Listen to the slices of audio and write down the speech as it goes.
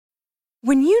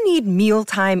When you need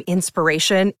mealtime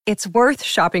inspiration, it's worth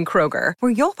shopping Kroger,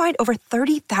 where you'll find over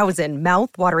 30,000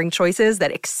 mouth-watering choices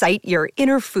that excite your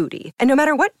inner foodie. And no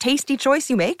matter what tasty choice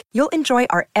you make, you'll enjoy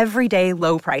our everyday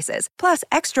low prices, plus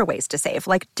extra ways to save,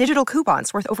 like digital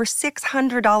coupons worth over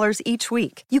 $600 each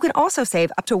week. You can also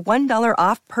save up to $1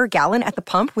 off per gallon at the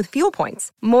pump with fuel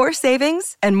points. More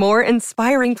savings and more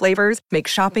inspiring flavors make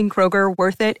shopping Kroger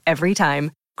worth it every time.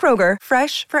 Kroger,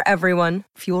 fresh for everyone.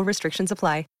 Fuel restrictions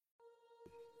apply.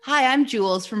 Hi, I'm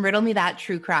Jules from Riddle Me That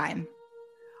True Crime.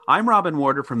 I'm Robin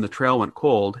Warder from The Trail Went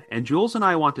Cold, and Jules and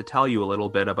I want to tell you a little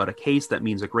bit about a case that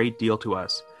means a great deal to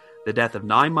us. The death of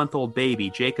 9-month-old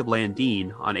baby Jacob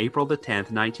Landine on April the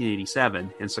 10th,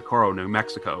 1987 in Socorro, New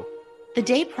Mexico. The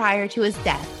day prior to his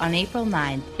death, on April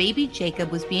 9th, baby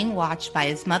Jacob was being watched by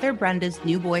his mother Brenda's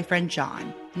new boyfriend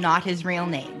John, not his real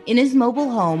name, in his mobile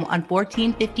home on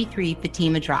 1453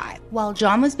 Fatima Drive. While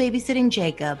John was babysitting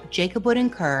Jacob, Jacob would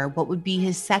incur what would be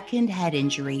his second head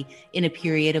injury in a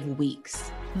period of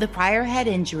weeks. The prior head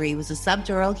injury was a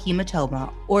subdural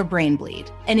hematoma, or brain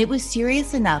bleed, and it was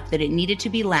serious enough that it needed to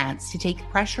be lanced to take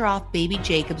pressure off baby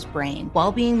Jacob's brain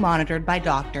while being monitored by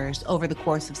doctors over the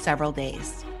course of several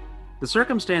days. The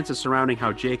circumstances surrounding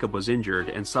how Jacob was injured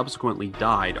and subsequently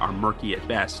died are murky at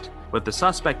best, with the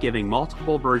suspect giving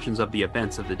multiple versions of the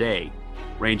events of the day,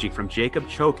 ranging from Jacob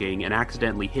choking and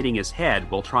accidentally hitting his head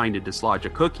while trying to dislodge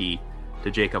a cookie, to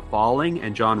Jacob falling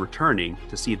and John returning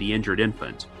to see the injured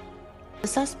infant. The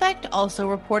suspect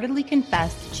also reportedly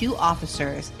confessed to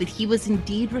officers that he was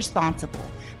indeed responsible,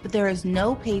 but there is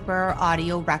no paper or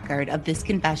audio record of this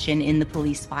confession in the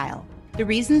police file. The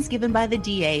reasons given by the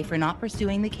DA for not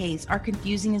pursuing the case are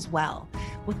confusing as well,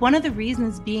 with one of the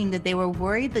reasons being that they were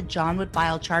worried that John would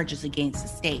file charges against the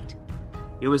state.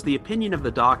 It was the opinion of the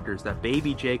doctors that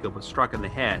baby Jacob was struck in the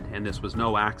head and this was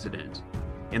no accident.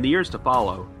 In the years to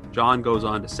follow, John goes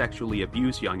on to sexually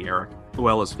abuse young Eric, as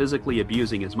well as physically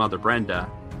abusing his mother Brenda,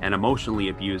 and emotionally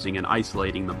abusing and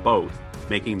isolating them both,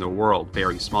 making their world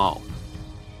very small.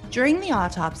 During the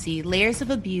autopsy, layers of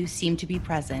abuse seem to be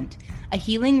present. A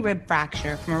healing rib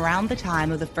fracture from around the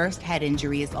time of the first head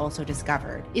injury is also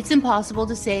discovered. It's impossible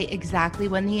to say exactly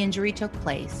when the injury took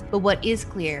place, but what is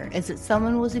clear is that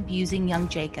someone was abusing young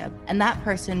Jacob, and that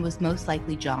person was most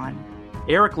likely John.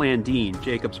 Eric Landine,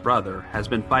 Jacob's brother, has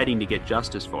been fighting to get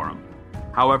justice for him.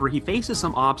 However, he faces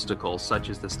some obstacles such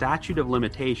as the statute of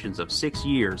limitations of 6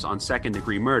 years on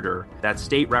second-degree murder that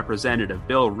State Representative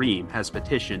Bill Ream has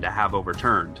petitioned to have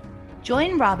overturned.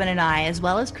 Join Robin and I, as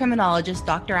well as criminologist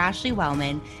Dr. Ashley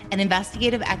Wellman, an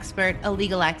investigative expert, a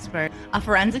legal expert, a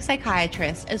forensic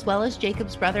psychiatrist, as well as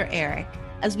Jacob's brother Eric,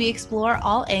 as we explore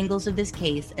all angles of this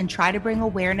case and try to bring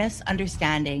awareness,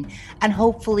 understanding, and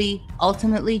hopefully,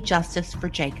 ultimately, justice for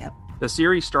Jacob. The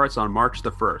series starts on March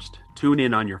the 1st. Tune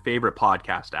in on your favorite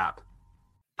podcast app.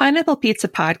 Pineapple Pizza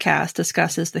Podcast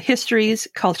discusses the histories,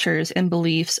 cultures, and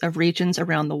beliefs of regions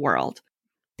around the world.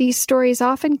 These stories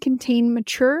often contain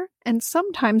mature and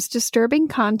sometimes disturbing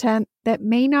content that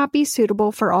may not be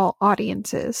suitable for all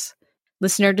audiences.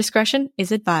 Listener discretion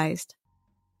is advised.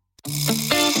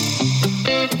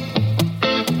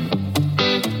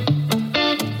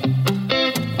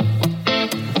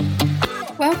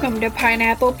 Welcome to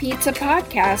Pineapple Pizza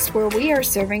Podcast, where we are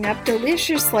serving up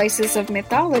delicious slices of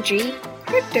mythology,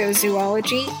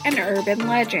 cryptozoology, and urban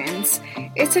legends.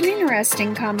 It's an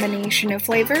interesting combination of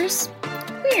flavors.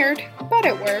 Weird, but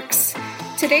it works.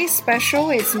 Today's special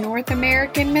is North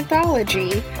American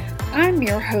mythology. I'm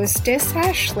your hostess,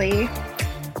 Ashley.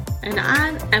 And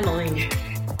I'm Emily.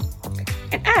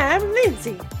 And I'm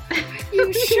Lindsay.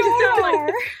 You sure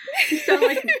are. You sound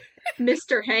like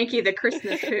Mr. Hanky the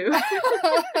Christmas Who.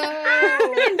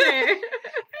 I'm Lindsay.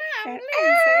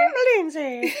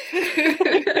 Lindsay.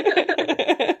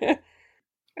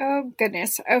 Oh,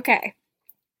 goodness. Okay.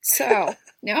 So,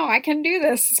 no, I can do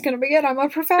this. It's going to be good. I'm a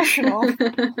professional.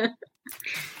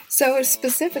 So,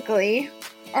 specifically,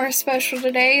 our special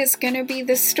today is going to be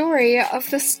the story of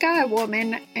the Sky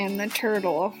Woman and the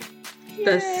turtle.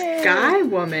 The Sky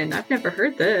Woman? I've never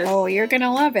heard this. Oh, you're going to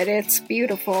love it. It's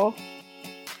beautiful.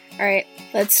 Alright,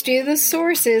 let's do the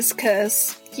sources,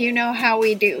 because you know how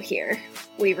we do here.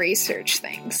 We research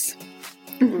things.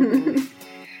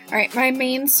 Alright, my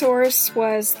main source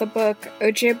was the book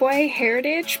Ojibwe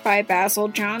Heritage by Basil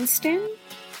Johnston.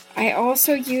 I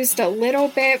also used a little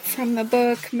bit from the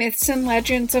book Myths and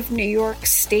Legends of New York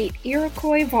State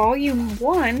Iroquois Volume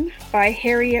 1 by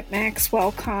Harriet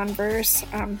Maxwell Converse.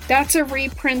 That's a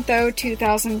reprint though,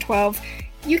 2012.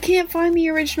 You can't find the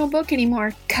original book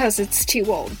anymore because it's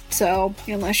too old. So,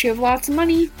 unless you have lots of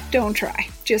money, don't try.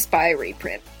 Just buy a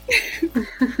reprint.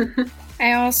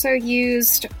 I also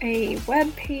used a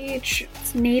web page,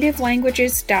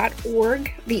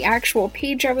 nativelanguages.org. The actual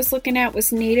page I was looking at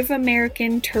was Native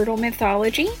American Turtle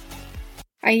Mythology.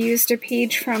 I used a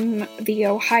page from the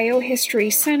Ohio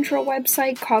History Central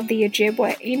website called the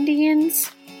Ojibwe Indians.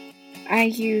 I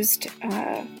used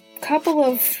a couple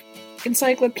of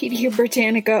Encyclopedia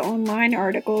Britannica online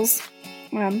articles,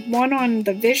 one on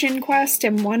the Vision Quest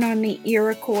and one on the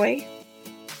Iroquois.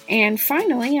 And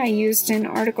finally, I used an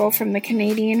article from the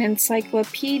Canadian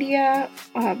Encyclopedia.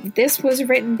 This was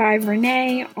written by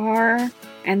Renee R.,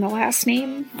 and the last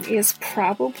name is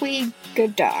probably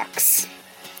Godox.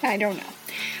 I don't know.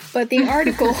 But the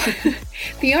article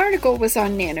was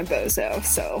on Nanabozo,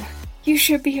 so you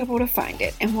should be able to find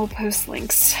it, and we'll post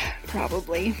links,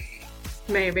 probably.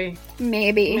 Maybe,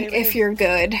 if you're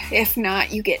good. If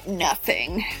not, you get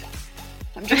nothing.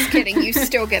 I'm just kidding. You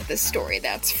still get the story.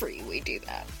 That's free. We do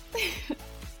that.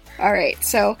 Alright,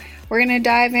 so we're going to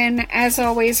dive in. As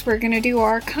always, we're going to do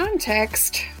our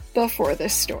context before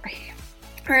this story.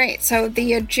 Alright, so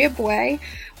the Ojibwe,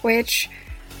 which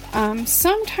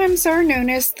sometimes are known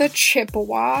as the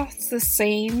Chippewa, it's the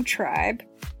same tribe.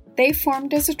 They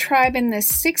formed as a tribe in the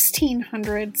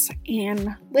 1600s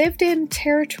and lived in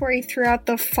territory throughout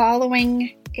the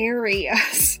following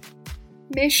areas: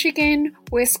 Michigan,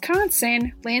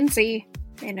 Wisconsin, Lindsay,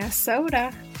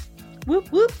 Minnesota,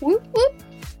 Whoop, whoop. whoop whoop,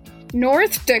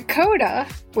 North Dakota,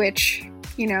 which,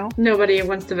 nobody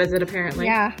wants to visit, apparently.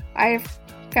 yeah, I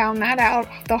found that out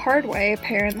the hard way,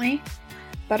 apparently.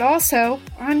 But also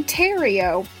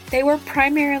Ontario. They were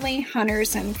primarily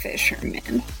hunters and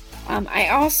fishermen. I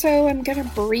also am going to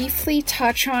briefly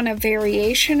touch on a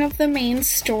variation of the main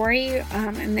story,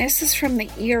 and this is from the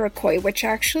Iroquois, which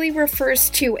actually refers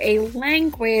to a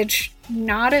language,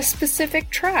 not a specific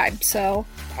tribe. So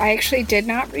I actually did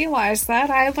not realize that.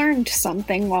 I learned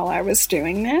something while I was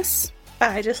doing this.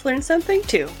 I just learned something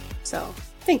too, so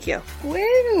thank you.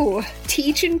 Woo!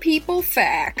 Teaching people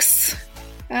facts.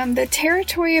 The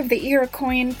territory of the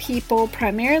Iroquoian people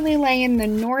primarily lay in the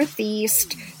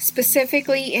Northeast,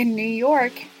 specifically in New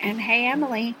York, and hey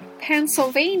Emily,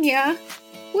 Pennsylvania.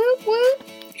 Whoop whoop.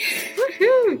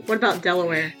 Woohoo! What about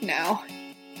Delaware? No.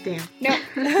 Damn. No.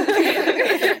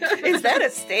 Is that a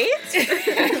state?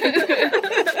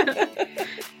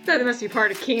 That must be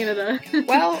part of Canada.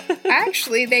 Well,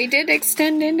 actually, they did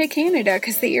extend into Canada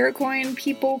because the Iroquoian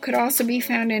people could also be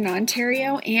found in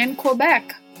Ontario and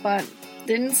Quebec, but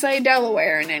didn't say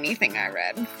Delaware in anything I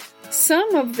read.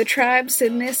 Some of the tribes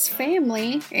in this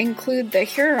family include the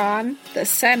Huron, the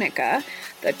Seneca,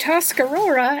 the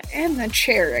Tuscarora, and the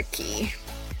Cherokee.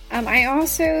 I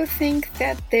also think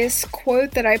that this quote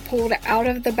that I pulled out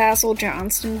of the Basil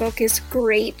Johnston book is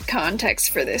great context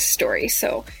for this story,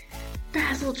 so...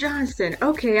 Basil Johnston.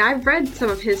 Okay, I've read some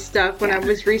of his stuff when I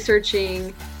was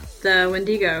researching the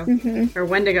Wendigo, or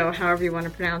Wendigo, however you want to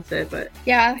pronounce it, but...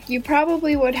 Yeah, you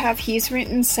probably would have. He's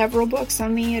written several books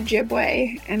on the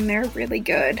Ojibwe, and they're really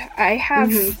good. I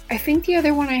think the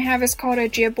other one I have is called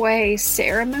Ojibwe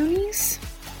Ceremonies.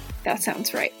 That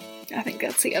sounds right. I think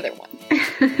that's the other one.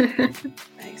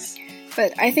 Nice.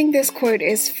 But I think this quote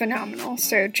is phenomenal.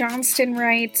 So Johnston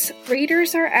writes,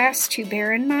 readers are asked to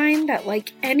bear in mind that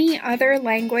like any other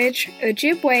language,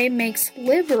 Ojibwe makes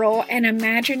liberal and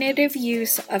imaginative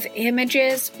use of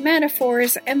images,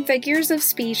 metaphors, and figures of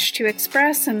speech to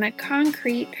express in the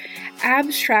concrete,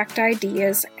 abstract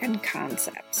ideas and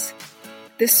concepts.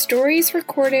 The stories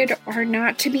recorded are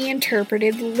not to be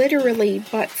interpreted literally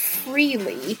but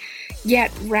freely,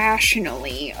 yet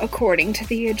rationally, according to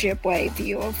the Ojibwe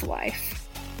view of life.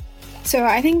 So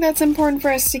I think that's important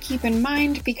for us to keep in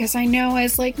mind, because I know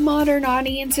as modern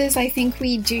audiences, I think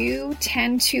we do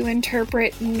tend to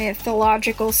interpret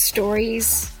mythological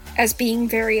stories as being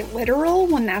very literal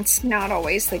when that's not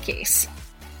always the case.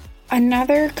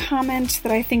 Another comment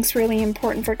that I think is really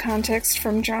important for context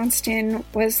from Johnston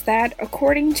was that,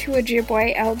 according to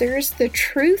Ojibwe elders, the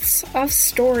truths of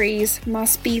stories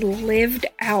must be lived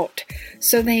out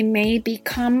so they may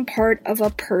become part of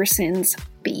a person's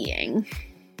being.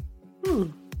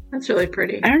 That's really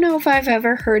pretty. I don't know if I've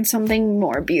ever heard something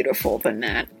more beautiful than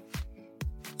that.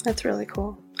 That's really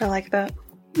cool. I like that.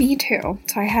 Me too.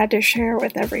 So I had to share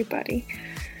with everybody.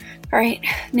 Alright,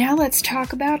 now let's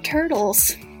talk about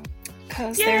turtles.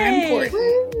 Because they're important.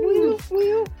 Woo,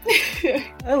 woo.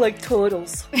 I like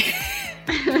turtles.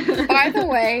 By the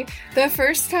way, the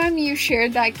first time you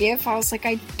shared that GIF, I was like,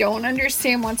 I don't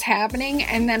understand what's happening.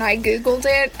 And then I Googled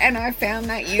it and I found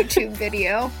that YouTube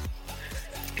video.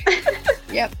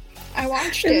 Yep. I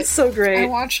watched it. It's so great. I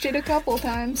watched it a couple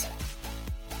times.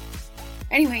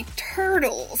 Anyway,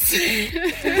 turtles.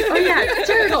 Oh yeah,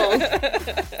 turtles.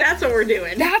 That's what we're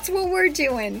doing. That's what we're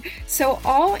doing. So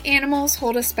all animals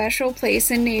hold a special place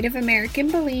in Native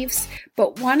American beliefs,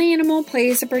 but one animal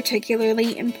plays a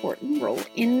particularly important role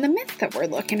in the myth that we're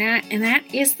looking at, and that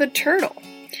is the turtle.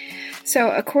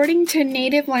 So according to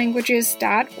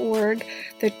nativelanguages.org,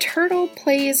 the turtle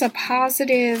plays a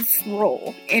positive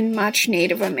role in much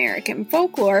Native American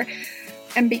folklore.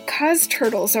 And because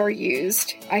turtles are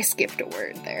used, I skipped a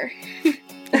word there.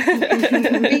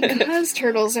 Because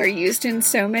turtles are used in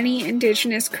so many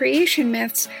indigenous creation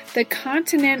myths, the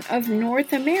continent of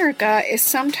North America is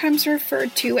sometimes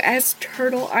referred to as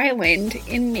Turtle Island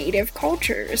in native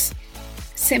cultures.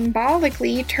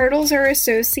 Symbolically, turtles are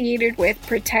associated with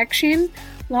protection,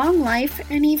 long life,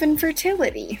 and even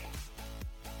fertility.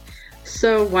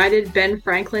 So why did Ben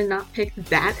Franklin not pick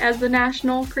that as the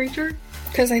national creature?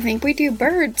 Because I think we do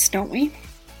birds, don't we?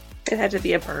 It had to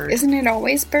be a bird. Isn't it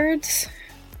always birds?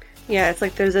 Yeah, it's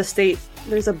like there's a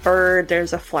bird,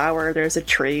 there's a flower, there's a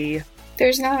tree.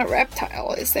 There's not a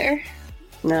reptile, is there?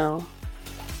 No.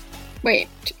 Wait,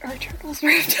 are turtles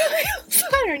reptiles?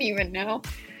 I don't even know.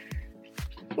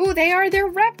 Ooh, they're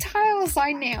reptiles!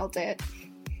 I nailed it.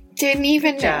 Didn't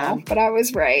even know, but I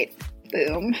was right.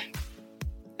 Boom.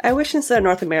 I wish instead of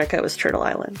North America it was Turtle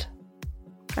Island.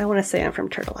 I want to say I'm from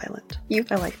Turtle Island.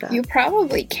 I like that. You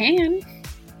probably can.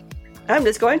 I'm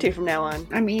just going to from now on.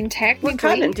 I mean, technically... What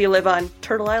continent do you live on?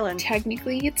 Turtle Island.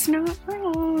 Technically, it's not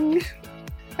wrong.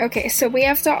 Okay, so we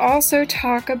have to also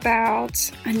talk about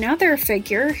another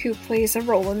figure who plays a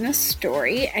role in this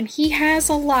story, and he has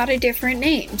a lot of different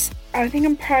names. I think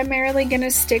I'm primarily going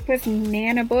to stick with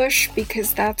Nanabush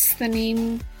because that's the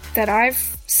name that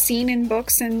I've seen in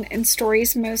books and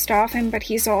stories most often, but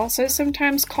he's also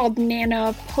sometimes called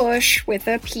Nana Push with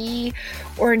a P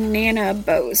or Nana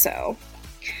Bozo.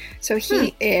 So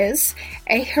he is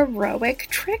a heroic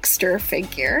trickster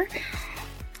figure.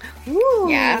 Ooh.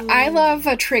 Yeah, I love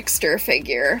a trickster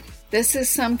figure. This is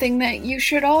something that you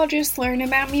should all just learn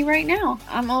about me right now.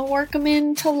 I'm gonna work them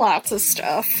into lots of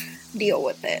stuff. Deal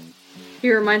with it.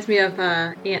 He reminds me of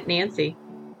Aunt Nancy.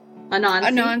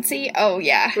 Anansi? Oh,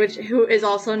 yeah. Who is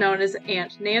also known as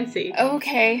Aunt Nancy.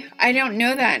 Okay. I don't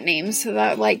know that name, so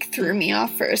that, threw me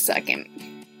off for a second.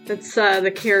 That's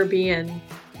the Caribbean,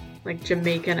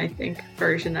 Jamaican, I think,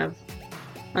 version of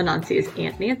Anansi is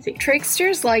Aunt Nancy.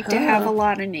 Tricksters like to have a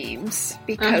lot of names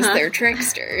because they're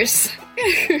tricksters.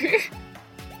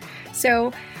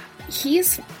 So,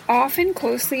 he's often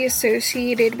closely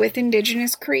associated with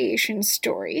indigenous creation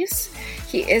stories.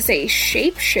 He is a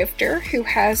shapeshifter who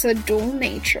has a dual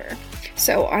nature.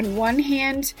 So on one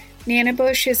hand,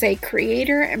 Nanabush is a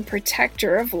creator and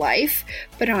protector of life,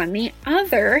 but on the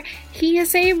other, he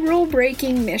is a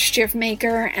rule-breaking mischief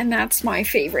maker, and that's my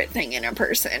favorite thing in a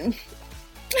person.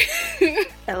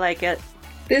 I like it.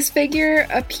 This figure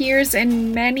appears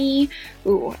in many...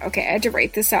 Ooh, okay, I had to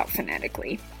write this out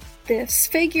phonetically. This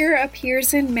figure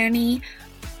appears in many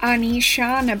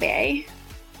Anishinaabe.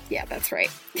 Yeah, that's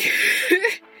right.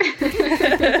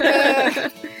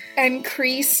 And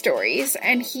Cree stories,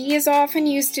 and he is often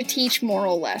used to teach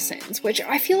moral lessons, which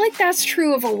I feel like that's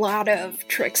true of a lot of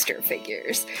trickster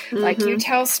figures. Like, you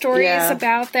tell stories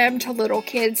about them to little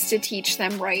kids to teach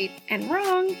them right and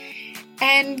wrong,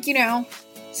 and,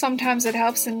 sometimes it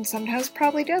helps and sometimes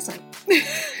probably doesn't.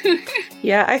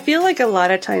 Yeah, I feel like a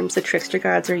lot of times the trickster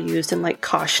gods are used in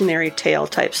cautionary tale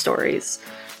type stories.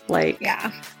 I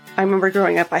remember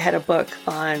growing up I had a book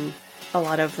on a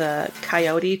lot of the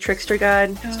coyote trickster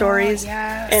god stories.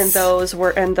 Yes. And those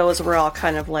were all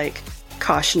kind of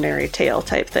cautionary tale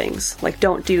type things.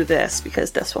 Don't do this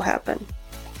because this will happen.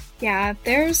 Yeah,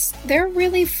 they're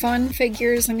really fun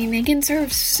figures. I mean, they can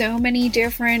serve so many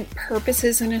different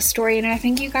purposes in a story, and I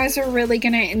think you guys are really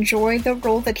going to enjoy the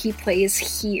role that he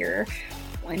plays here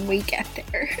when we get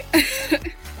there.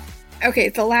 Okay,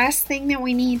 the last thing that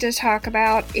we need to talk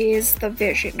about is the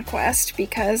Vision Quest,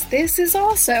 because this is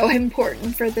also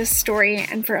important for this story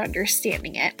and for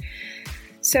understanding it.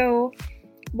 So,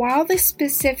 while the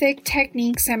specific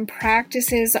techniques and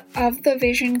practices of the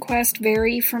Vision Quest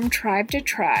vary from tribe to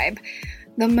tribe,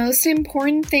 the most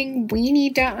important thing we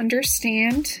need to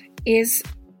understand is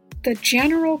the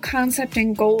general concept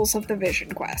and goals of the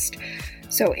Vision Quest.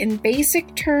 So in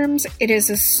basic terms, it is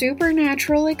a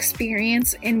supernatural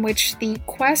experience in which the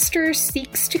quester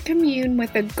seeks to commune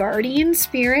with a guardian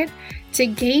spirit to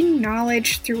gain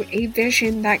knowledge through a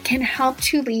vision that can help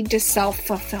to lead to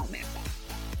self-fulfillment.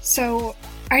 So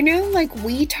I know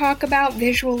we talk about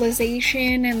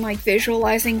visualization and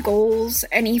visualizing goals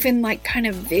and even kind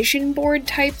of vision board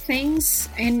type things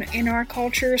in our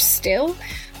culture still,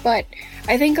 But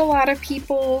I think a lot of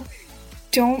people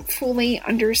don't fully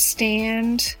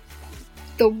understand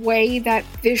the way that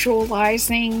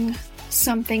visualizing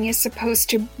something is supposed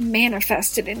to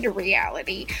manifest it into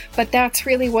reality. But that's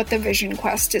really what the Vision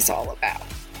Quest is all about.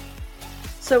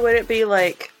 So would it be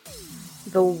like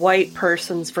the white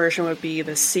person's version would be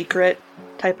the secret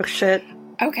type of shit?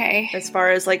 Okay. As far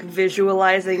as like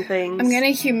visualizing things? I'm gonna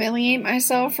humiliate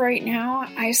myself right now.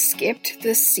 I skipped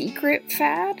the secret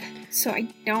fad, so I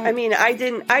don't... I mean,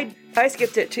 I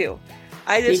skipped it too.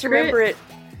 I just remember it.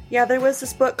 Yeah, there was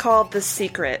this book called The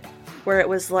Secret, where it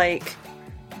was like,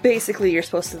 basically you're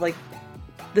supposed to like,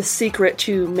 the secret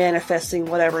to manifesting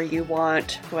whatever you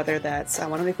want, whether that's I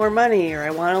want to make more money, or I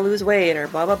want to lose weight, or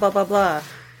blah blah blah blah blah.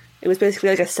 It was basically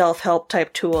like a self-help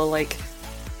type tool, like,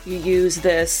 you use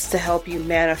this to help you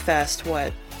manifest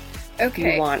what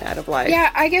you want out of life.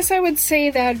 Yeah, I guess I would say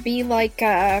that'd be like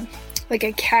a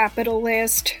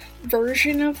capitalist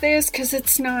version of this, because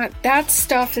it's not, that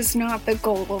stuff is not the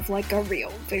goal of like a real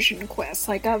Vision Quest.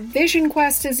 Like a Vision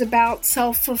Quest is about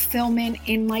self-fulfillment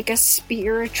in like a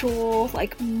spiritual,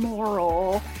 like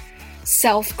moral,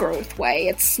 self-growth way.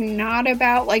 It's not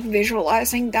about like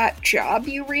visualizing that job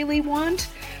you really want.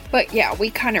 But yeah, we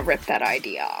kind of ripped that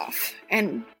idea off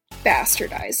and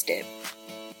bastardized it.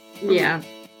 Yeah.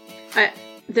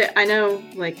 I know,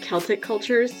 like, Celtic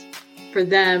cultures, for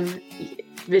them,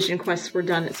 Vision Quests were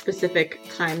done at specific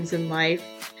times in life.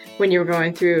 When you were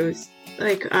going through,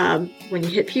 like, when you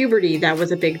hit puberty, that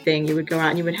was a big thing. You would go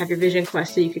out and you would have your Vision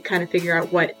Quest so you could kind of figure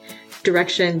out what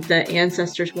direction the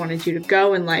ancestors wanted you to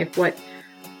go in life,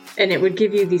 and it would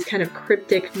give you these kind of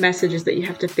cryptic messages that you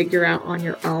have to figure out on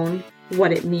your own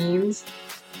what it means.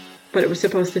 But it was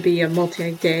supposed to be a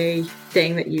multi-day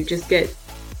thing that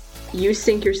you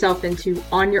sink yourself into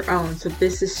on your own. So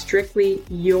this is strictly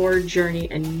your journey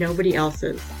and nobody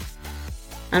else's.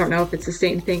 I don't know if it's the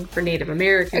same thing for Native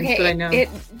Americans, but I know it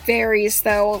varies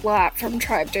though a lot from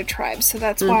tribe to tribe, so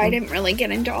that's why I didn't really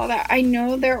get into all that. I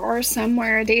know there are some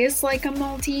where it is like a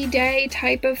multi-day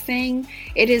type of thing.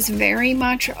 It is very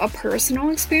much a personal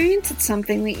experience. It's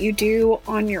something that you do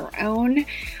on your own.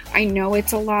 I know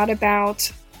it's a lot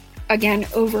about, again,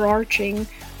 overarching,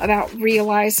 about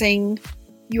realizing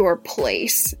your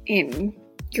place in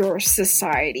your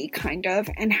society, kind of,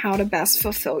 and how to best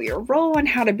fulfill your role and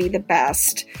how to be the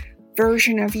best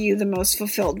version of you, the most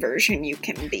fulfilled version you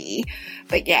can be.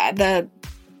 But yeah, the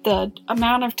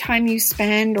amount of time you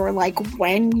spend, or like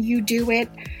when you do it,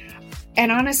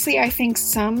 and honestly, I think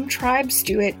some tribes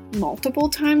do it multiple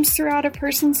times throughout a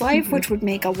person's life, which would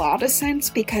make a lot of sense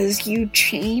because you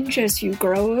change as you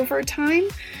grow over time.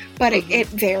 But it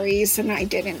varies, and I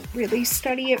didn't really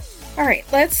study it. Alright,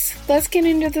 let's get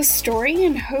into the story,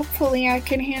 and hopefully I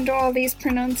can handle all these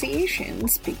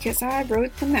pronunciations, because I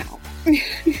wrote them out.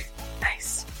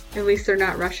 Nice. At least they're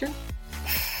not Russian?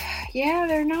 Yeah,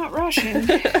 they're not Russian.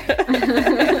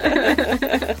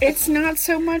 It's not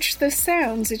so much the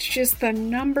sounds, it's just the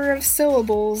number of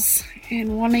syllables,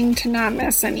 and wanting to not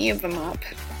mess any of them up.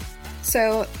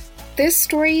 So, this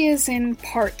story is in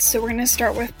parts, so we're going to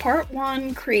start with part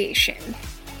 1, creation.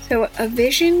 So, a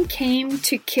vision came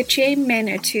to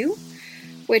Kiche-Manitou,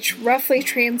 which roughly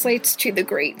translates to the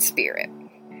Great Spirit.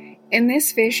 In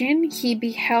this vision, he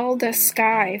beheld a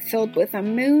sky filled with a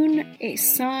moon, a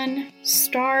sun,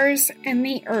 stars, and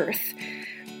the earth,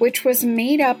 which was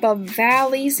made up of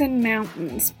valleys and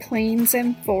mountains, plains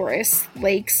and forests,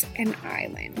 lakes and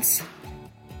islands.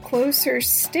 Closer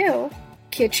still,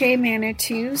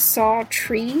 Kiche-Manitou saw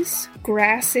trees,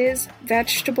 grasses,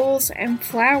 vegetables, and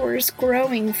flowers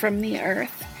growing from the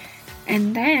earth.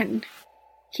 And then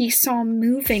he saw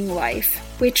moving life,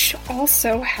 which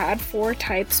also had 4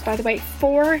 types. By the way,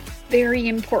 4, very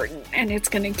important, and it's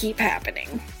going to keep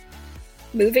happening.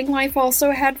 Moving life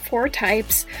also had 4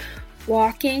 types: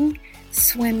 walking,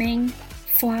 swimming,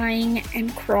 flying,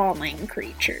 and crawling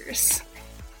creatures.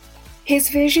 His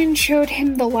vision showed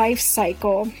him the life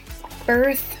cycle: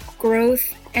 birth,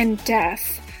 growth, and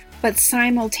death, but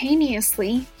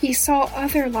simultaneously, he saw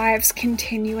other lives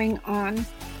continuing on.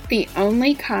 The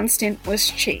only constant was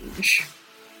change.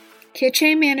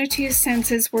 Kiche-Manitou's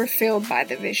senses were filled by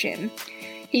the vision.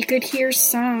 He could hear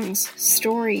songs,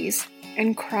 stories,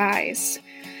 and cries.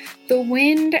 The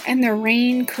wind and the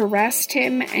rain caressed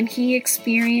him, and he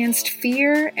experienced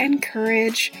fear and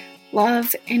courage,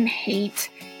 love and hate,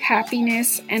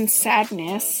 happiness and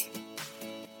sadness.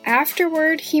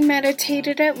 Afterward, he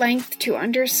meditated at length to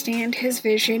understand his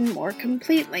vision more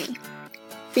completely.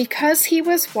 Because he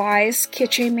was wise,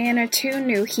 Kiche-Manitou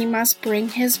knew he must bring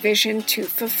his vision to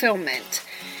fulfillment.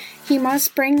 He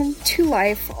must bring to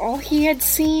life all he had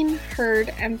seen,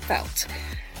 heard, and felt.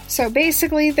 So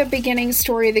basically, the beginning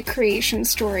story, the creation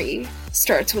story,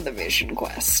 starts with a vision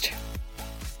quest.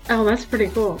 Oh, that's pretty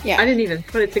cool. Yeah. I didn't even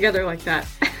put it together like that.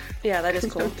 Yeah, that is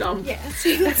cool. So dumb. Yeah,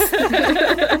 see, not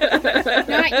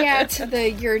yeah to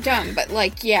the you're dumb, but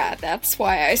like, yeah, that's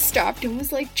why I stopped and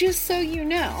was like, just so you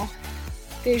know,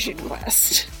 vision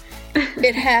quest.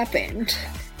 It happened.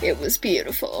 It was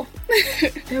beautiful.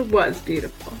 It was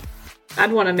beautiful.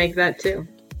 I'd want to make that too.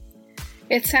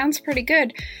 It sounds pretty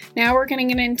good. Now we're going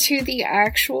to get into the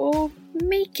actual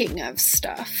making of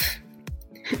stuff.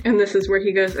 And this is where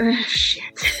he goes, shit.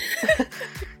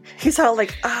 He's all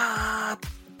like,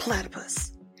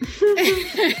 platypus.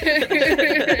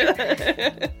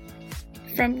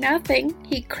 From nothing,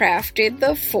 he crafted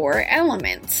the 4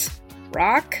 elements: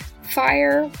 rock,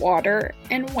 fire, water,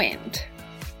 and wind.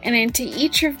 And into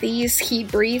each of these he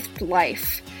breathed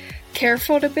life,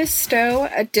 careful to bestow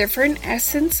a different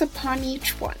essence upon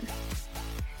each one.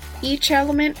 Each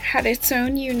element had its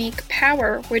own unique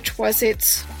power, which was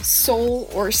its soul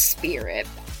or spirit.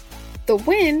 The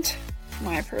wind,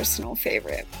 my personal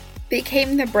favorite,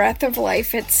 became the breath of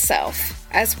life itself,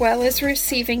 as well as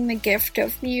receiving the gift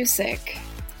of music.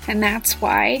 And that's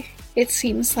why it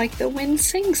seems like the wind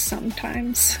sings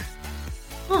sometimes.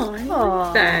 Oh, I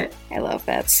love that. I love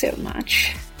that so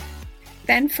much.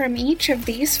 Then from each of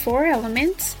these 4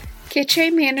 elements,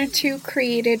 Kiche-Manitou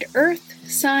created earth,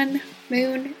 sun,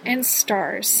 moon, and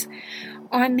stars.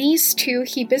 On these 2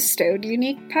 he bestowed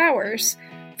unique powers.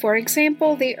 For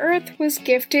example, the earth was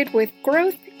gifted with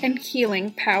growth and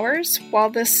healing powers, while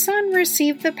the sun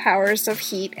received the powers of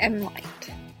heat and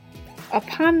light.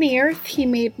 Upon the earth he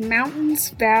made mountains,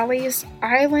 valleys,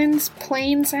 islands,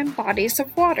 plains, and bodies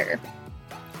of water.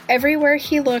 Everywhere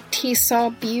he looked he saw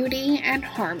beauty and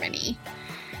harmony.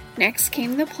 Next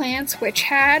came the plants, which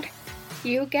had,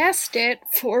 you guessed it,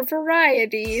 4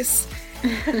 varieties.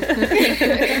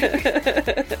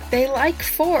 They like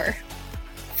 4: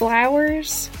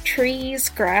 flowers, trees,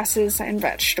 grasses, and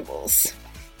vegetables.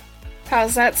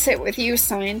 How's that sit with you,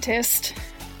 scientist?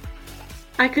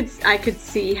 I could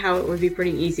see how it would be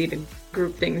pretty easy to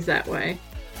group things that way.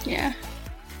 Yeah.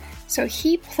 So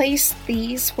he placed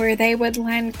these where they would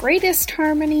lend greatest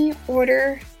harmony,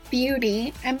 order,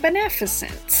 beauty, and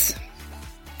beneficence.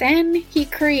 Then he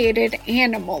created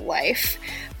animal life,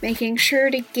 making sure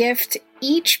to gift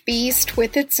each beast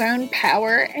with its own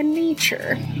power and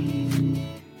nature.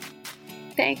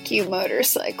 Thank you,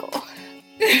 motorcycle.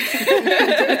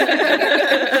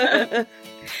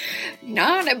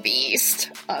 Not a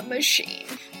beast, a machine.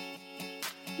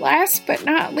 Last but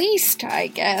not least, I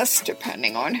guess,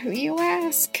 depending on who you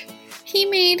ask, he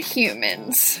made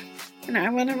humans. And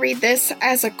I want to read this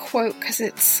as a quote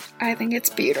because I think it's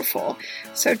beautiful.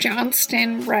 So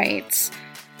Johnston writes,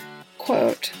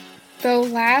 quote, "Though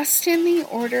last in the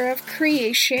order of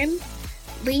creation,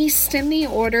 least in the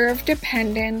order of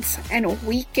dependence, and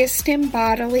weakest in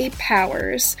bodily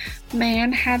powers,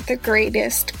 man had the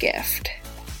greatest gift,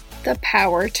 the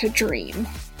power to dream."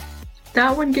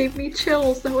 That one gave me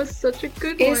chills. That was such a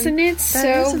good one. Isn't it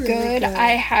so good?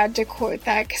 I had to quote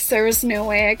that because there was no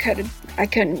way I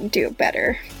couldn't do it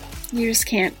better. You just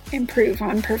can't improve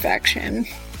on perfection.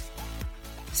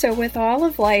 So with all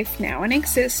of life now in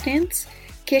existence,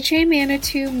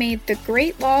 Kiche-Manitou made the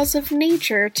great laws of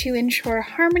nature to ensure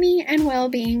harmony and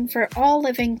well-being for all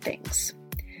living things.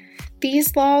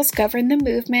 These laws govern the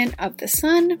movement of the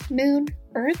sun, moon,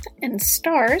 earth, and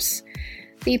stars,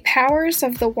 the powers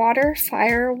of the water,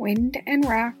 fire, wind, and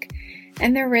rock,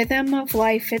 and the rhythm of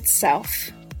life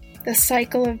itself, the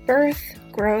cycle of birth,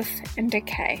 growth, and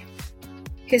decay.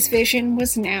 His vision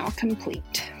was now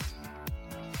complete.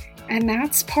 And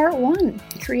that's part 1,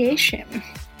 creation.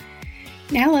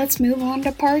 Now let's move on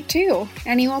to part 2.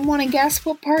 Anyone want to guess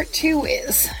what part 2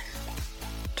 is?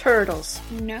 Turtles.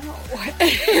 No.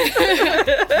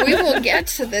 We will get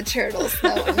to the turtles,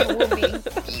 though, and it will be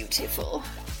beautiful.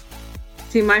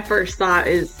 See, my first thought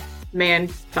is, man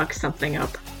fucks something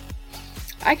up.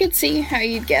 I could see how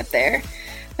you'd get there,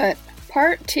 but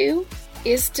part 2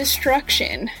 is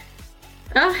destruction.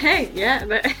 Oh, hey, yeah,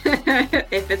 but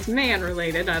if it's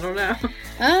man-related, I don't know.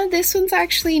 This one's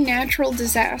actually natural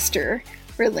disaster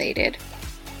related.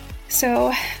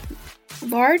 So,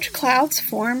 large clouds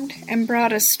formed and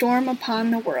brought a storm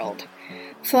upon the world,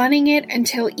 flooding it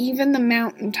until even the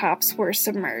mountaintops were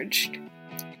submerged.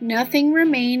 Nothing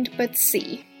remained but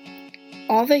sea.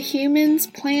 All the humans,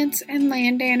 plants, and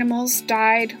land animals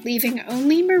died, leaving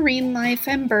only marine life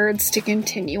and birds to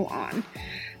continue on.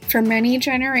 For many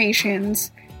generations,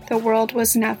 the world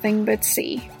was nothing but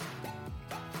sea.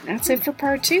 That's it for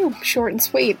part 2. Short and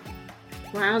sweet.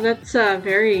 Wow, that's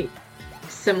very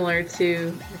similar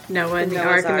to Noah and the Noah's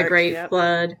Ark and the Great yep.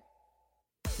 Flood.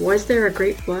 Was there a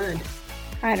Great Flood?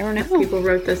 I don't know. People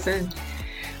wrote this in.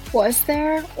 Was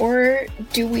there? Or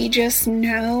do we just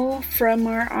know from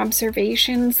our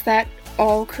observations that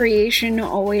all creation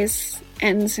always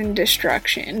ends in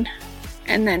destruction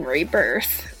and then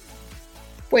rebirth?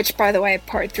 Which, by the way,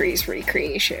 part 3 is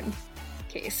recreation.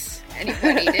 In case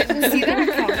anybody didn't see that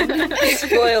coming.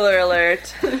 Spoiler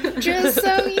alert. Just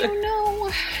so you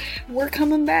know, we're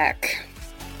coming back.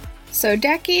 So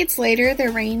decades later, the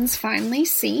rains finally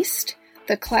ceased,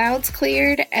 the clouds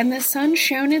cleared, and the sun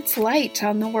shone its light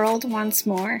on the world once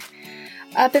more.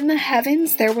 Up in the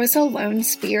heavens, there was a lone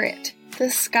spirit, the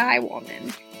Sky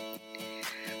Woman.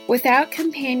 Without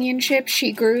companionship,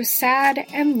 she grew sad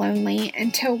and lonely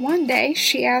until one day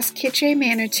she asked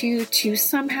Kitche-Manitou to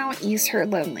somehow ease her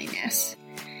loneliness.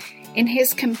 In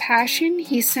his compassion,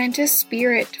 he sent a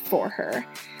spirit for her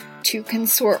to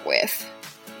consort with.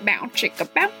 Bow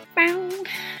chicka bow bow.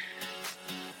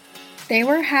 They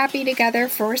were happy together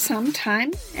for some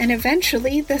time, and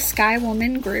eventually the Sky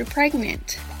Woman grew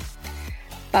pregnant.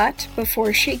 But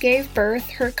before she gave birth,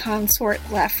 her consort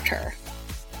left her.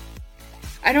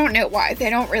 I don't know why. They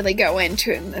don't really go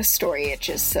into it in this story. It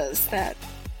just says that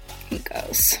he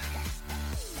goes.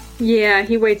 Yeah,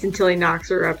 he waits until he knocks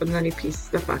her up and then he pieces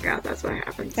the fuck out. That's what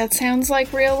happens. That sounds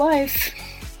like real life.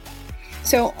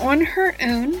 So on her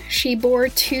own, she bore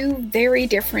 2 very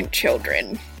different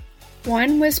children.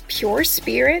 One was pure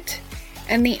spirit,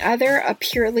 and the other a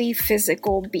purely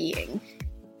physical being.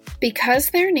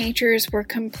 Because their natures were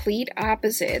complete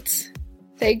opposites,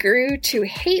 they grew to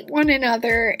hate one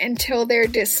another until their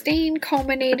disdain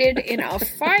culminated in a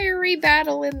fiery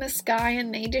battle in the sky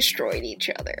and they destroyed each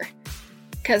other.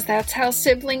 Because that's how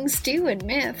siblings do in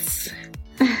myths.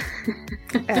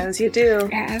 As you do.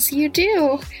 As you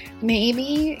do.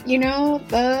 Maybe,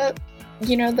 the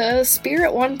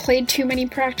spirit one played too many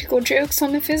practical jokes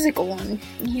on the physical one.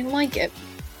 He didn't like it.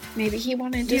 Maybe he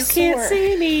wanted to soar. You can't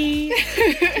see me.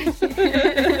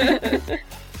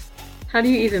 How do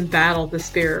you even battle the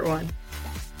spirit one?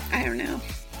 I don't know.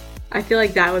 I feel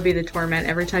like that would be the torment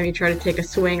every time you try to take a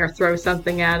swing or throw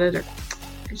something at it, or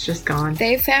it's just gone.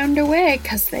 They found a way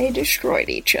because they destroyed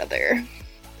each other.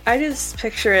 I just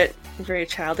picture it very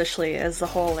childishly as the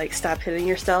whole, stop hitting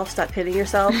yourself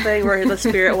thing, where the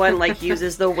spirit one,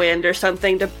 uses the wind or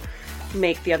something to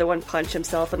make the other one punch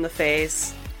himself in the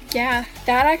face. Yeah,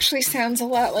 that actually sounds a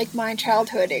lot like my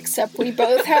childhood, except we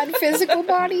both had physical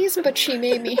bodies, but she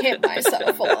made me hit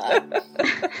myself a lot.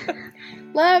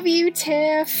 Love you,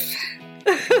 Tiff.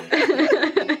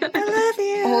 I love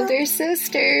you. Older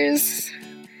sisters.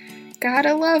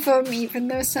 Gotta love them, even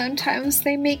though sometimes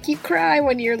they make you cry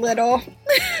when you're little.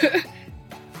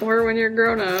 Or when you're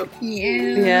grown up.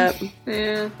 Yeah. Yep.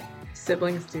 Yeah.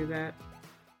 Siblings do that.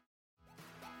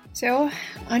 So,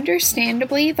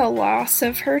 understandably, the loss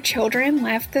of her children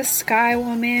left the Sky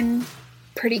Woman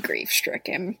pretty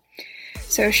grief-stricken.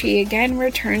 So she again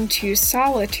returned to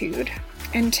solitude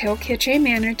until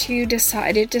Kitche-Manitou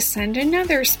decided to send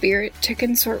another spirit to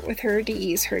consort with her to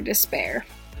ease her despair.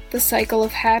 The cycle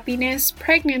of happiness,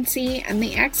 pregnancy, and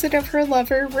the exit of her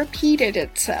lover repeated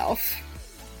itself.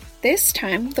 This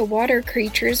time, the water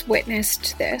creatures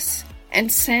witnessed this and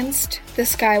sensed the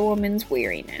Sky Woman's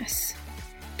weariness.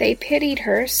 They pitied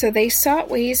her, so they sought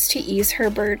ways to ease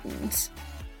her burdens.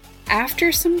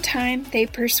 After some time, they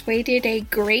persuaded a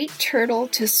great turtle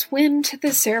to swim to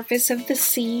the surface of the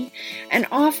sea and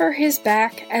offer his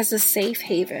back as a safe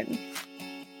haven.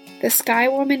 The Sky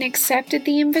Woman accepted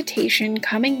the invitation,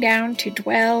 coming down to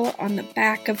dwell on the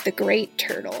back of the great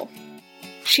turtle.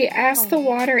 She asked the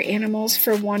water animals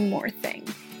for one more thing: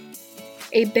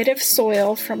 a bit of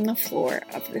soil from the floor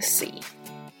of the sea.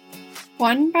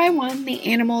 One by one, the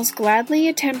animals gladly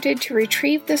attempted to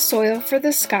retrieve the soil for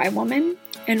the Sky Woman,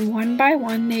 and one by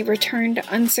one they returned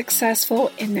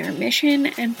unsuccessful in their mission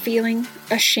and feeling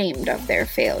ashamed of their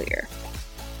failure.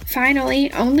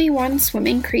 Finally, only one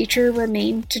swimming creature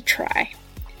remained to try: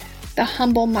 the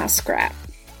humble muskrat.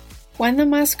 When the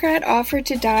muskrat offered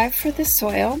to dive for the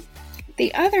soil,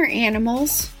 the other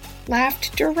animals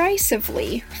laughed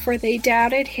derisively, for they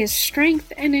doubted his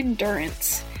strength and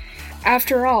endurance.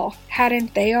 After all,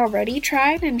 hadn't they already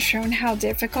tried and shown how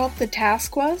difficult the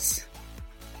task was?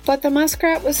 But the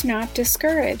muskrat was not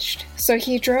discouraged, so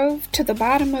he drove to the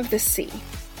bottom of the sea.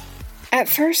 At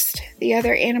first, the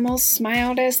other animals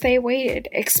smiled as they waited,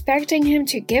 expecting him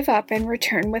to give up and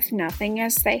return with nothing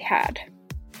as they had.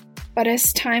 But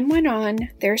as time went on,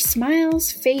 their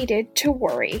smiles faded to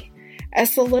worry,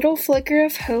 as the little flicker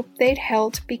of hope they'd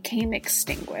held became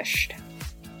extinguished.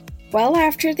 Well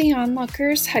after the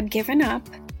onlookers had given up,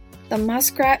 the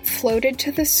muskrat floated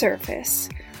to the surface,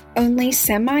 only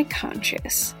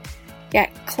semi-conscious, yet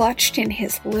clutched in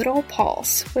his little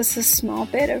pulse was a small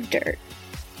bit of dirt.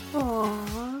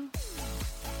 Aww.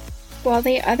 While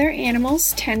the other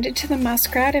animals tended to the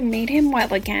muskrat and made him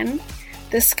well again,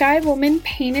 the Sky Woman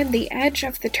painted the edge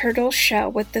of the turtle's shell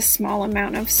with the small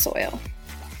amount of soil.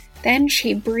 Then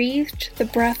she breathed the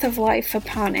breath of life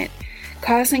upon it,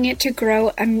 causing it to grow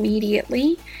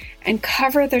immediately and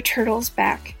cover the turtle's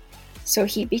back, so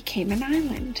he became an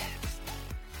island.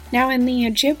 Now, in the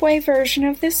Ojibwe version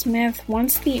of this myth,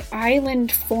 once the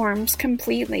island forms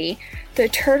completely, the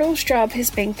turtle's job has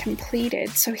been completed,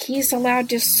 so he's allowed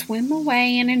to swim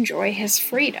away and enjoy his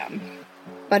freedom.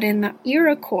 But in the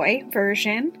Iroquois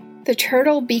version, the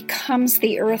turtle becomes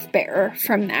the earth bearer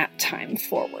from that time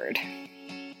forward.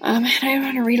 And I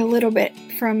want to read a little bit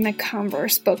from the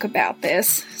Converse book about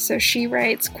this. So she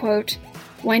writes, quote,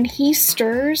 "When he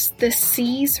stirs, the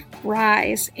seas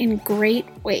rise in great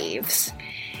waves,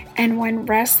 and when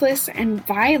restless and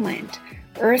violent,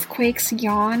 earthquakes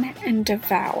yawn and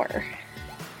devour."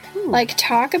 Like,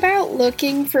 talk about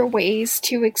looking for ways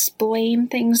to explain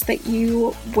things that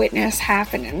you witness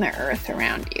happen in the earth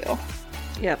around you.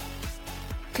 Yep.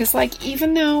 Because, like,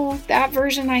 even though that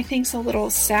version I think's a little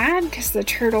sad because the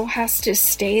turtle has to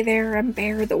stay there and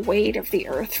bear the weight of the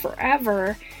earth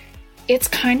forever, it's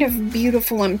kind of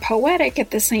beautiful and poetic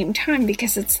at the same time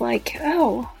because it's like,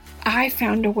 oh, I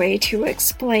found a way to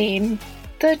explain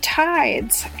the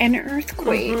tides and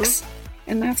earthquakes,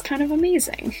 and that's kind of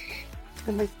amazing.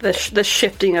 And like the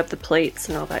shifting of the plates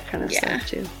and all that kind of stuff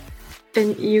too.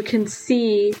 And you can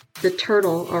see the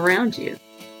turtle around you.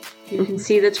 You can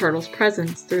see the turtle's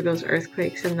presence through those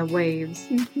earthquakes and the waves.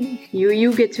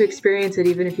 You get to experience it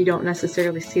even if you don't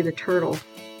necessarily see the turtle.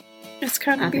 It's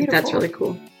kind of beautiful. I think that's really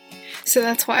cool. So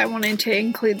that's why I wanted to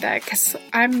include that, because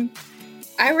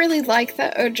I really like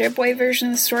the Ojibwe version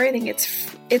of the story. I think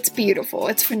it's beautiful.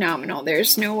 It's phenomenal.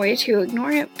 There's no way to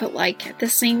ignore it, but like at the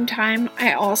same time,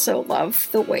 I also love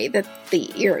the way that the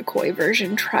Iroquois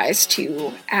version tries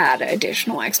to add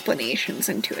additional explanations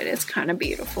into it. It's kind of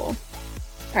beautiful.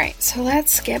 Alright, so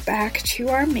let's get back to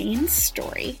our main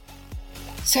story.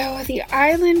 So the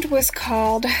island was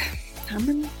called, I'm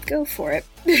gonna go for it,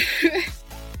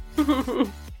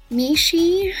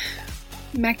 Mishi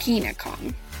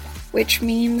Makinakon, which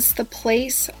means the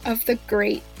place of the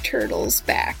great turtle's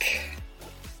back.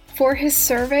 For his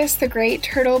service, the great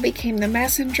turtle became the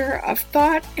messenger of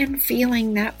thought and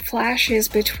feeling that flashes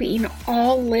between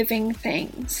all living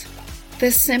things. The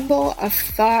symbol of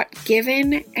thought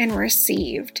given and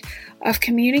received, of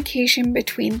communication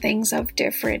between things of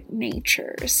different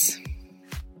natures.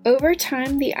 Over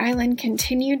time, the island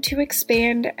continued to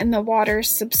expand and the waters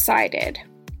subsided.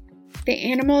 The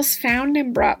animals found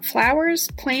and brought flowers,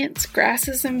 plants,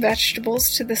 grasses, and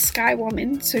vegetables to the Sky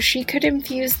Woman so she could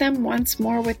infuse them once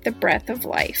more with the breath of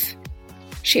life.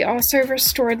 She also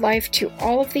restored life to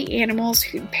all of the animals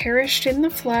who'd perished in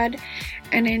the flood,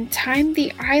 and in time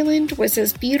the island was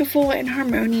as beautiful and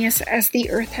harmonious as the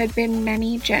earth had been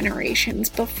many generations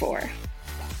before.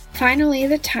 Finally,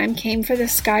 the time came for the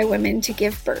Sky Woman to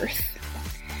give birth,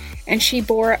 and she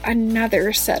bore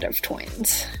another set of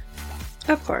twins.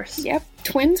 Of course. Yep,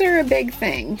 twins are a big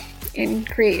thing in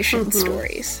creation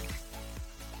stories.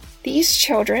 These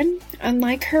children,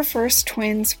 unlike her first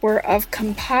twins, were of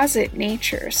composite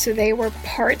nature, so they were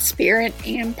part spirit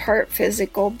and part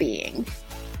physical being.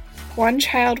 One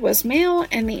child was male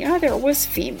and the other was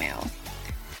female.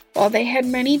 While they had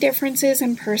many differences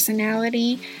in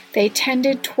personality, they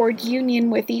tended toward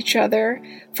union with each other,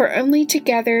 for only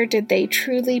together did they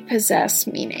truly possess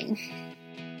meaning.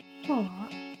 Aww.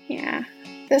 Yeah,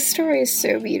 this story is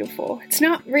so beautiful. It's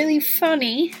not really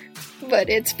funny, but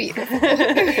it's beautiful.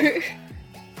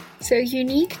 So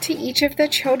unique to each of the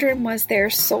children was their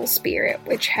soul spirit,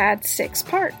 which had 6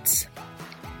 parts.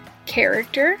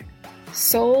 Character,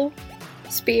 soul,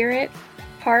 spirit,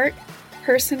 heart,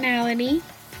 personality,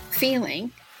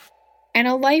 feeling, and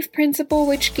a life principle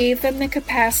which gave them the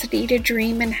capacity to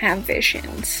dream and have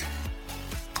visions.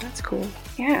 That's cool.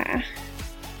 Yeah.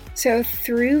 So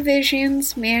through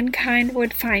visions, mankind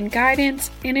would find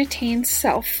guidance and attain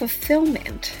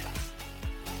self-fulfillment.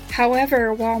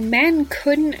 However, while men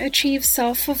couldn't achieve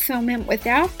self-fulfillment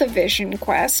without the vision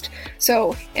quest,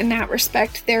 so in that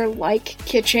respect, they're like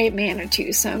Kitche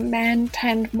Manitou, so men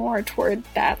tend more toward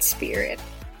that spirit.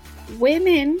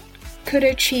 Women could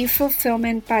achieve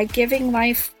fulfillment by giving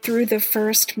life through the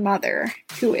first mother,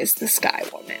 who is the Sky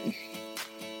Woman.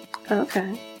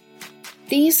 Okay.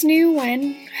 These knew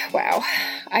when... Wow,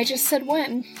 I just said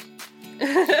when.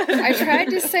 I tried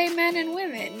to say men and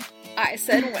women. I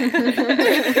said when.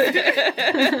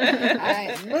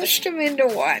 I mushed them into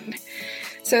one.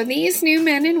 So these new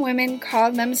men and women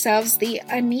called themselves the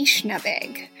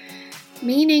Anishinabeg,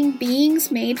 meaning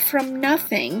beings made from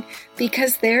nothing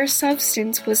because their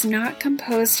substance was not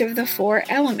composed of the 4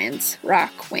 elements,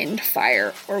 rock, wind,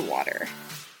 fire, or water.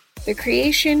 The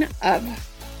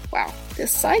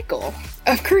cycle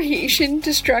of creation,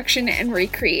 destruction, and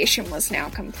recreation was now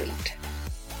complete.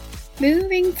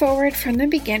 Moving forward from the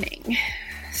beginning.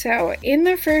 So, in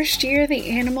the first year, the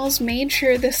animals made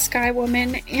sure the Sky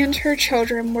Woman and her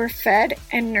children were fed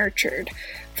and nurtured,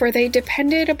 for they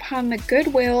depended upon the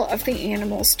goodwill of the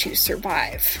animals to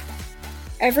survive.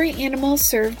 Every animal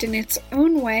served in its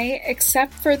own way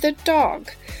except for the dog,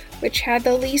 which had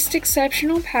the least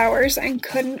exceptional powers and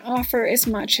couldn't offer as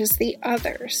much as the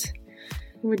others.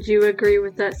 Would you agree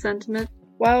with that sentiment?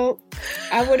 Well,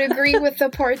 I would agree with the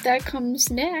part that comes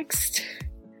next.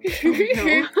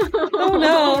 Oh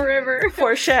no, River.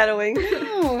 Foreshadowing.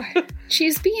 No,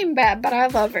 she's being bad, but I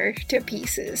love her to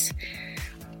pieces.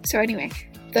 So anyway,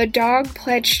 the dog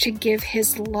pledged to give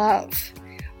his love,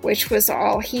 which was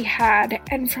all he had,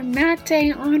 and from that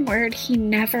day onward, he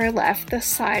never left the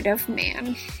side of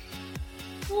man.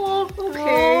 Oh,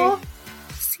 okay.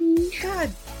 See? God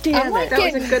damn it.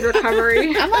 That was a good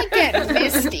recovery. I'm like getting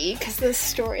misty, because this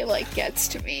story gets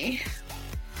to me.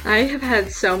 I have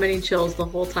had so many chills the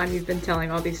whole time you've been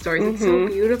telling all these stories. It's so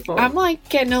beautiful. I'm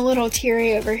getting a little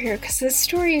teary over here because this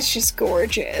story is just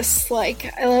gorgeous. I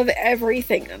love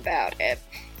everything about it.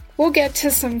 We'll get to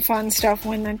some fun stuff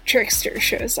when the trickster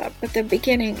shows up, but the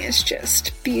beginning is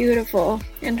just beautiful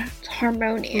and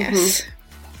harmonious.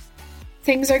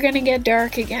 Things are going to get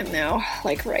dark again though,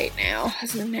 right now,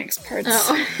 as the next part's...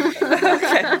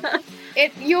 Oh. Okay.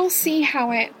 You'll see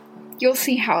how it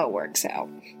works out.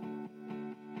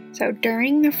 So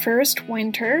during the first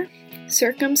winter,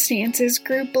 circumstances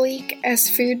grew bleak as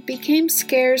food became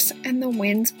scarce and the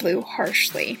winds blew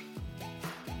harshly.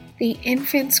 The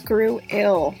infants grew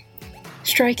ill,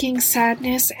 striking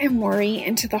sadness and worry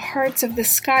into the hearts of the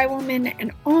Sky Woman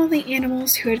and all the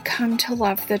animals who had come to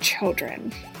love the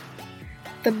children.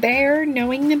 The bear,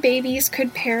 knowing the babies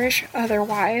could perish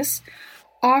otherwise,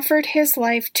 offered his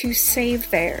life to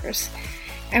save theirs,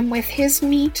 and with his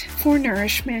meat for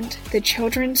nourishment, the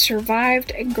children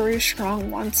survived and grew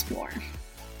strong once more.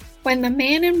 When the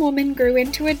man and woman grew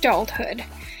into adulthood,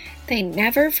 they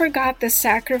never forgot the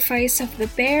sacrifice of the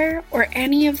bear or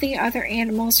any of the other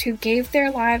animals who gave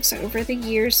their lives over the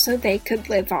years so they could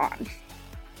live on.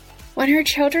 When her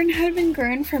children had been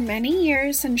grown for many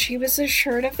years and she was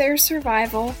assured of their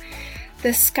survival,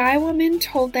 the Sky Woman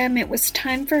told them it was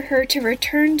time for her to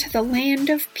return to the land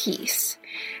of peace,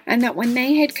 and that when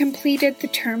they had completed the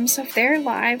terms of their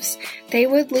lives, they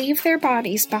would leave their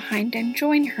bodies behind and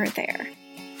join her there.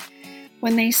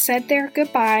 When they said their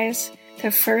goodbyes,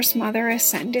 the First Mother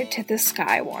ascended to the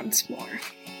sky once more.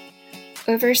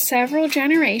 Over several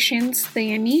generations, the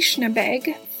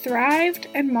Anishinabeg thrived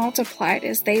and multiplied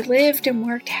as they lived and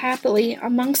worked happily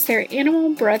amongst their animal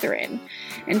brethren,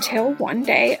 until one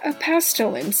day a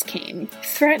pestilence came,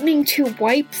 threatening to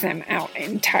wipe them out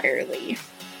entirely,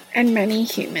 and many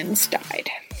humans died.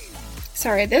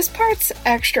 Sorry, this part's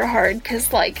extra hard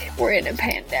because, we're in a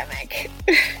pandemic.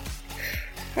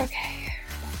 Okay.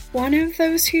 One of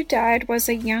those who died was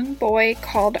a young boy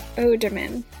called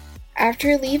Odaman.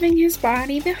 After leaving his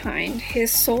body behind,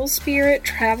 his soul spirit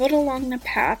traveled along the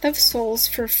path of souls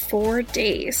for 4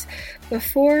 days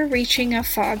before reaching a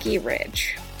foggy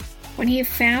ridge. When he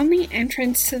found the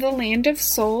entrance to the land of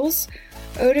souls,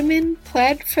 Odaman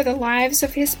pled for the lives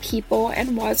of his people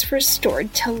and was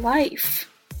restored to life.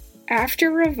 After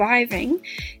reviving,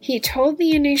 he told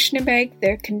the Anishinabeg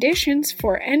their conditions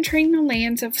for entering the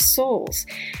lands of souls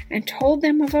and told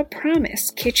them of a promise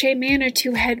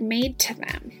Kitche-Manitou had made to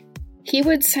them. He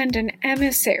would send an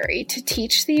emissary to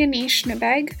teach the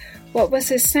Anishinabeg what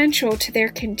was essential to their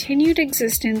continued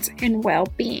existence and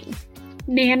well-being.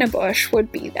 Nanabush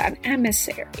would be that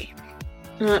emissary.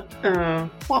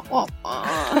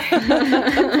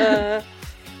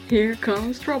 Here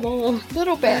comes trouble.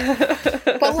 Little bit.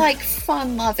 But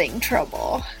fun-loving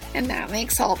trouble. And that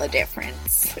makes all the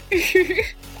difference.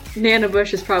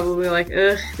 Nanabush is probably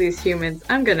ugh, these humans.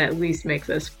 I'm gonna at least make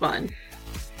this fun.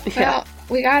 Well,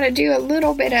 we gotta do a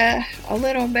little bit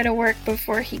of work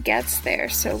before he gets there,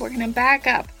 so we're gonna back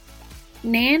up.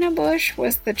 Nanabush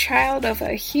was the child of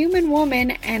a human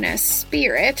woman and a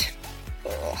spirit.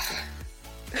 Ugh.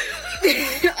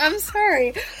 I'm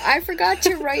sorry, I forgot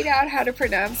to write out how to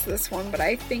pronounce this one, but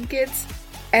I think it's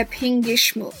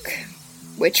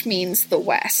Epingishmuk, which means the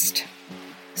West.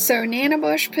 So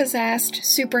Nanabush possessed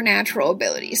supernatural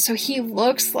abilities, so he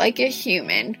looks like a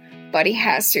human, but he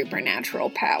has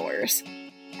supernatural powers.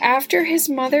 After his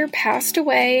mother passed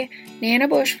away,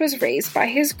 Nanabush was raised by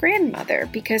his grandmother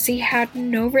because he had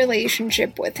no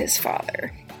relationship with his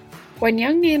father. When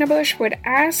young Nanabush would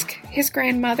ask his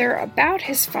grandmother about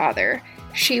his father,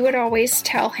 she would always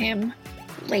tell him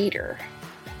later.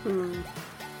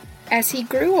 As he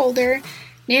grew older,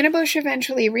 Nanabush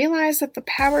eventually realized that the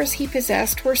powers he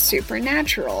possessed were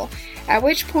supernatural, at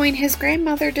which point his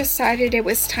grandmother decided it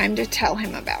was time to tell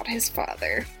him about his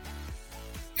father.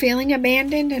 Feeling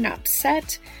abandoned and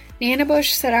upset,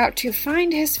 Nanabush set out to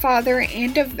find his father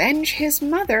and avenge his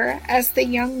mother as the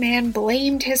young man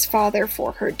blamed his father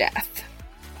for her death.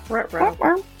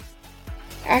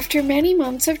 After many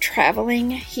months of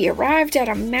traveling, he arrived at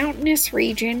a mountainous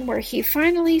region where he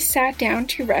finally sat down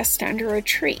to rest under a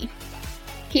tree.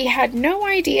 He had no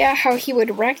idea how he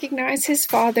would recognize his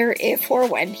father if or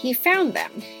when he found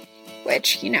them,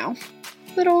 which,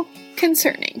 little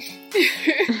concerning.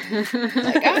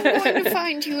 Like, I'm going to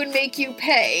find you and make you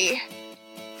pay.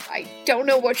 I don't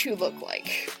know what you look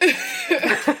like.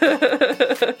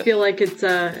 I feel like it's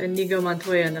Inigo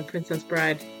Montoya in The Princess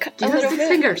Bride. Do you have 6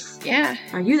 fingers? Yeah.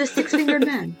 Are you the 6-fingered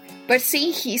man? But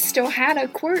see, he still had a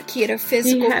quirk. He had a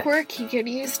physical quirk he could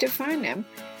use to find him.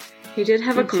 He did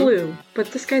have a clue,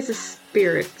 but this guy's a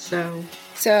spirit, so...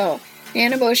 So,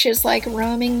 Nanabush is like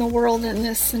roaming the world in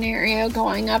this scenario,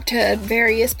 going up to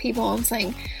various people and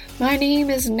saying, "My name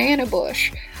is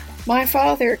Nanabush. My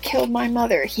father killed my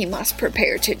mother. He must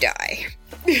prepare to die."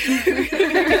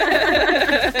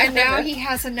 And now he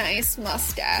has a nice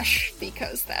mustache,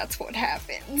 because that's what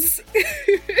happens.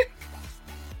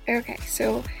 Okay,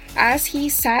 so as he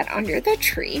sat under the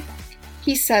tree,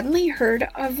 he suddenly heard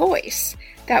a voice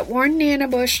that warned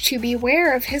Nanabush to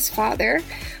beware of his father,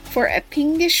 for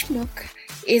Epingishmuk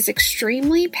is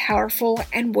extremely powerful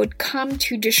and would come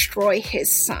to destroy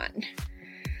his son.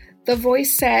 The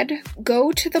voice said,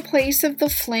 "Go to the place of the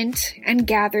flint and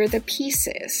gather the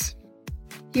pieces.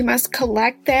 You must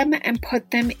collect them and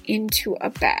put them into a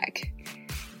bag.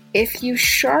 If you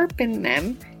sharpen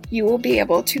them, you will be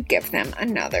able to give them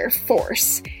another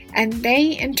force, and they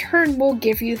in turn will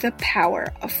give you the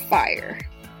power of fire."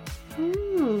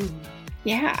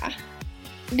 Yeah.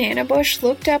 Nanabush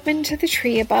looked up into the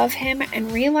tree above him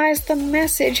and realized the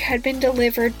message had been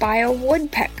delivered by a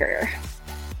woodpecker.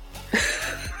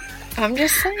 I'm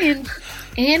just saying,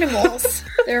 animals.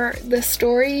 The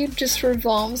story just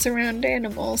revolves around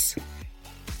animals.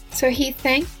 So he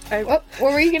thanked... What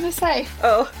were you going to say?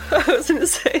 Oh, I was going to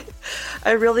say,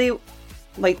 I really,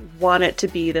 want it to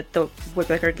be that the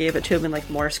woodpecker gave it to him in,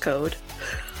 Morse code.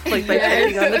 By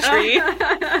pounding on the tree.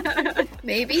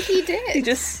 Maybe he did.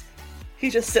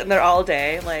 He's just sitting there all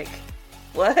day,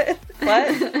 what?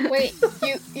 Wait,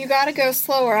 you gotta go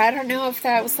slower. I don't know if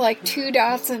that was 2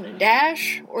 dots and a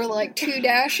dash, or 2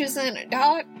 dashes and a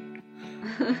dot.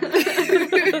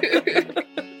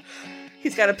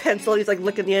 He's got a pencil, he's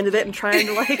licking the end of it and trying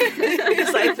to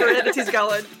decipher it as he's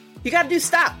going. You gotta do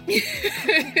stop!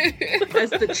 As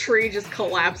the tree just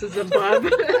collapses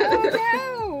above. Oh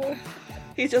no!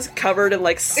 He's just covered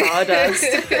in sawdust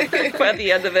by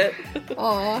the end of it.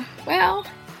 Aw, well,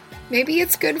 maybe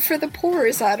it's good for the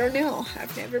pores, I don't know.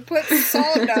 I've never put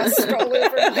sawdust all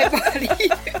over my body.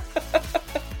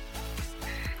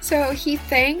 So he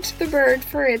thanked the bird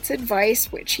for its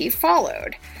advice, which he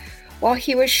followed. While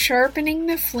he was sharpening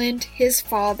the flint, his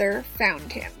father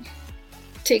found him.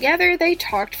 Together they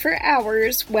talked for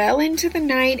hours, well into the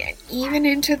night and even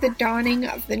into the dawning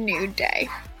of the new day.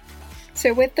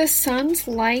 So with the sun's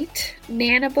light,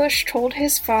 Nanabush told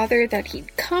his father that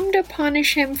he'd come to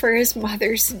punish him for his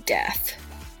mother's death.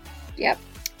 Yep,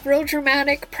 real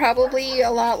dramatic, probably a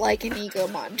lot like Inigo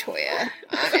Montoya,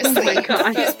 honestly.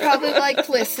 He's probably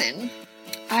listen,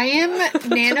 I am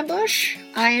Nanabush,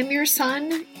 I am your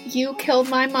son, you killed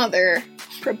my mother,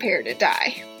 prepare to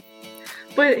die.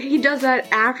 But he does that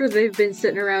after they've been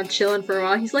sitting around chilling for a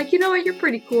while. He's like, you know what, you're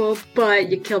pretty cool, but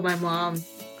you killed my mom.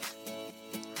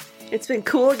 It's been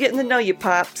cool getting to know you,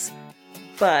 Pops,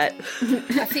 but...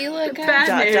 I feel like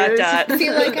I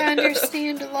feel like I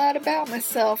understand a lot about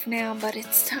myself now, but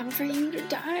it's time for you to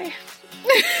die.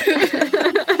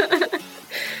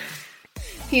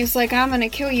 He was like, I'm gonna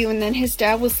kill you, and then his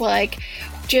dad was like,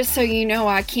 just so you know,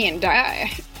 I can't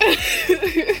die.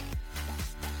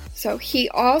 So he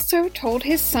also told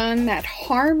his son that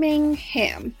harming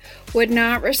him would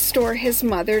not restore his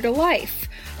mother to life,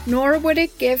 nor would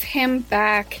it give him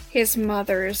back his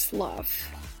mother's love.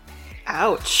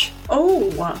 Ouch.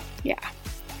 Oh. Yeah.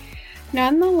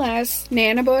 Nonetheless,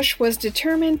 Nanabush was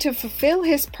determined to fulfill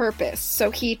his purpose, so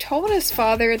he told his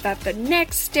father that the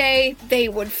next day they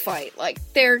would fight, like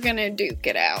they're gonna duke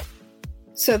it out.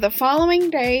 So the following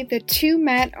day, the two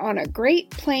met on a great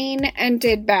plain and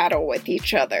did battle with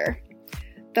each other.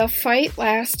 The fight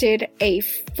lasted a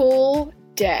full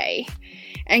day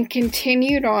and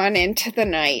continued on into the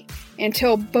night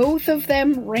until both of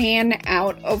them ran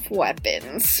out of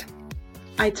weapons.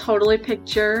 I totally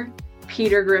picture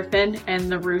Peter Griffin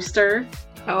and the rooster.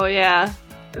 Oh, yeah.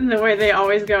 And the way they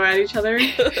always go at each other.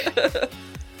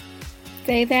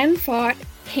 They then fought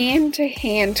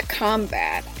hand-to-hand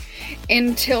combat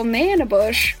until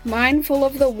Nanabush, mindful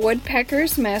of the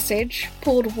woodpecker's message,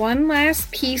 pulled one last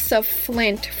piece of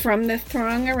flint from the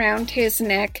thong around his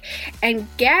neck and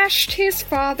gashed his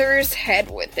father's head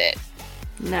with it.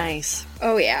 Nice.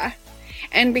 Oh, yeah.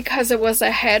 And because it was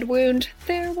a head wound,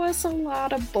 there was a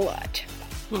lot of blood.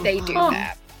 They do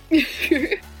that.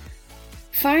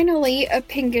 Finally,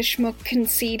 Apingishmuk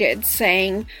conceded,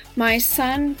 saying, "My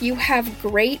son, you have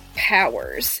great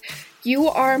powers. You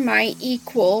are my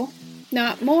equal,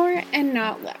 not more and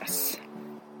not less."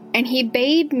 And he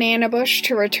bade Nanabush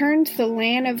to return to the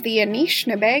land of the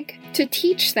Anishinaabeg to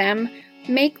teach them,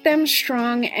 make them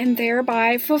strong, and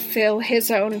thereby fulfill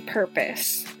his own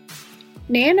purpose.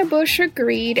 Nanabush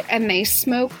agreed, and they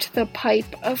smoked the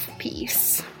pipe of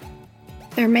peace.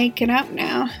 They're making up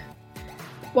now.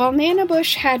 While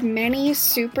Nanabush had many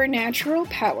supernatural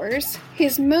powers,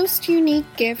 his most unique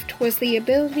gift was the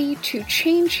ability to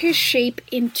change his shape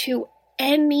into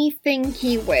anything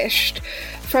he wished,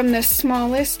 from the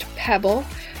smallest pebble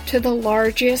to the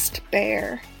largest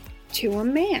bear to a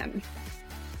man.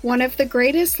 One of the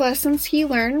greatest lessons he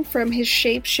learned from his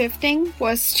shape-shifting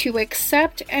was to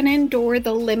accept and endure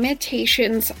the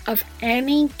limitations of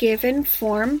any given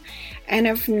form and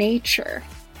of nature.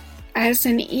 As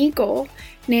an eagle,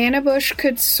 Nanabush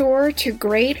could soar to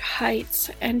great heights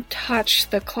and touch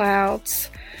the clouds,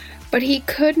 but he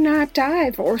could not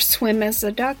dive or swim as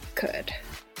a duck could.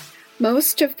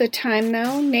 Most of the time,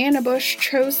 though, Nanabush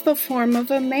chose the form of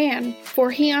a man,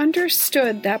 for he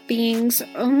understood that beings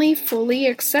only fully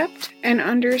accept and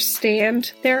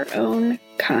understand their own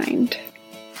kind.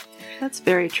 That's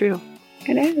very true.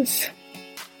 It is.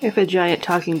 If a giant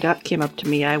talking duck came up to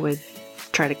me, I would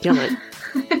try to kill it.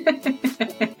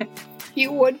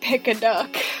 You would pick a duck.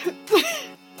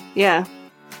 Yeah.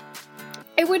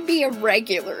 It would be a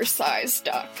regular-sized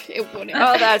duck. It wouldn't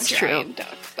Oh, be that's a true. giant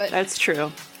duck. But That's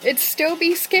true. it'd still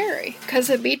be scary, because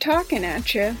it'd be talking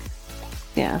at you.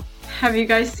 Yeah. Have you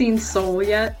guys seen Soul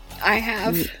yet? I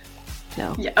have.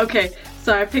 No. Yeah, okay.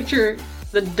 So I picture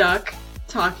the duck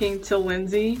talking to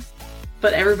Lindsay,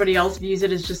 but everybody else views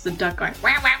it as just the duck going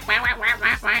wah, wah, wah, wah, wah,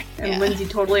 wah, wah. And Yeah. Lindsay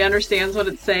totally understands what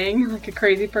it's saying, like a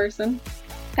crazy person.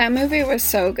 That movie was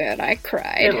so good. I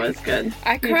cried. It was good.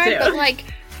 I Me cried, too. but like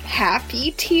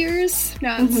happy tears,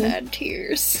 not Mhm. sad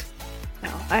tears. No.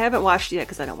 I haven't watched it yet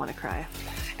because I don't want to cry.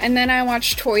 And then I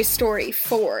watched Toy Story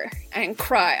 4 and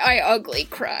I ugly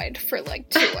cried for like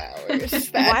 2 hours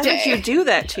that Why day. would you do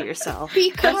that to yourself?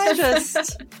 Because That's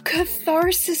just...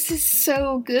 catharsis is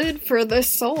so good for the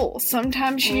soul.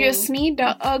 Sometimes you just need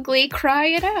to ugly cry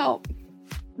it out.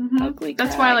 Mhm. Ugly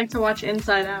That's cry. why I like to watch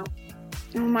Inside Out.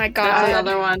 Oh my That's god.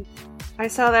 another one. I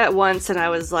saw that once and I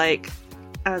was like,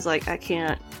 I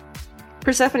can't.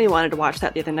 Persephone wanted to watch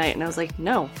that the other night and I was like,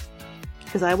 no.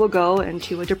 Because I will go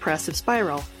into a depressive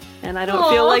spiral. And I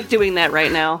don't feel Aw. like doing that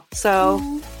right now. So,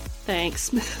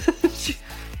 thanks.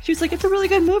 She was like, it's a really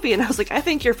good movie. And I was like, I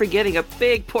think you're forgetting a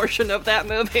big portion of that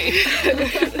movie.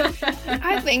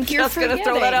 I think you're Just gonna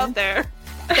throw that out there.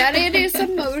 that it is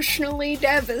emotionally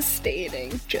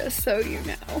devastating, just so you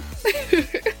know.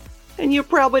 And you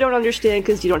probably don't understand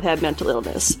because you don't have mental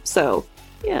illness. So,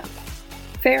 yeah,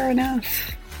 Fair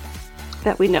enough.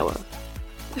 that we know of.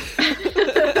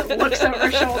 Looks over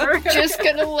her shoulder. Just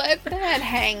gonna let that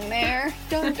hang there.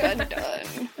 Dun dun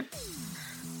dun.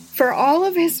 For all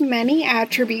of his many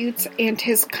attributes and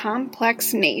his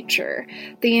complex nature,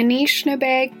 the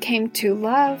Anishinaabeg came to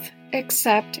love,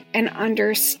 accept, and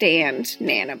understand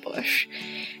Nanabush.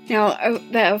 Now,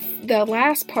 the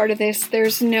last part of this,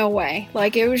 there's no way.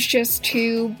 Like, it was just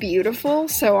too beautiful,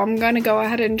 so I'm going to go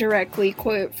ahead and directly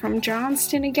quote from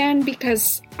Johnston again,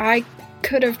 because I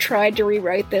could have tried to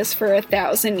rewrite this for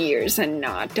 1,000 years and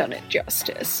not done it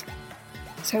justice.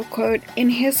 So, quote, "In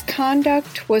his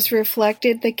conduct was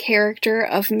reflected the character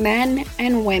of men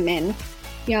and women,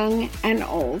 young and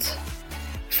old.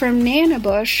 From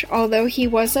Nanabush, although he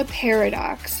was a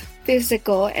paradox,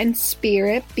 physical and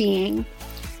spirit being,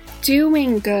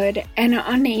 doing good and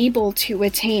unable to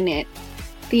attain it,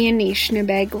 the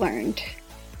Anishinaabeg learned.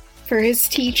 For his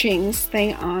teachings,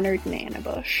 they honored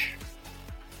Nanabush.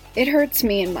 It hurts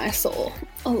me in my soul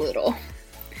a little.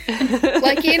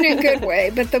 Like, in a good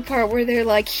way, but the part where they're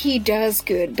like, he does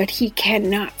good, but he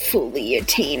cannot fully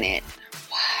attain it.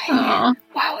 Why? Aww.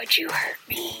 Why would you hurt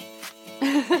me?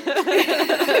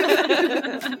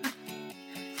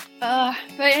 But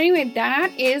anyway,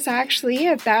 that is actually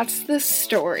it. That's the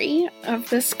story of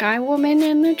the Sky Woman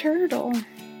and the turtle.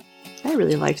 I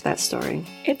really liked that story.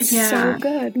 It's so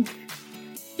good.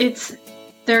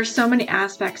 There are so many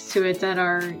aspects to it that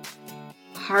are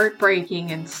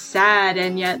heartbreaking and sad,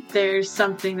 and yet there's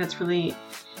something that's really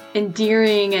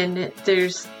endearing, and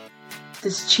there's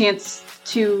this chance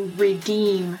to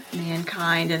redeem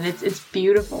mankind, and it's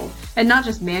beautiful. And not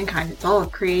just mankind, it's all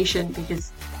of creation,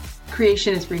 because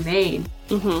creation is remade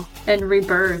and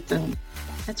rebirth, and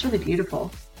that's really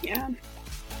beautiful. Yeah.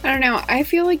 I don't know, I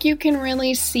feel like you can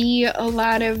really see a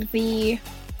lot of the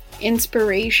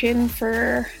inspiration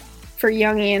for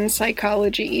Jungian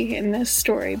psychology in this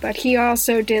story, but he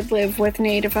also did live with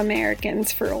Native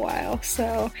Americans for a while,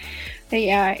 so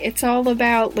yeah, it's all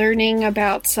about learning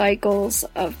about cycles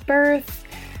of birth,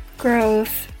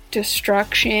 growth,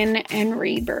 destruction, and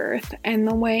rebirth, and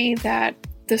the way that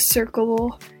the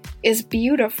circle is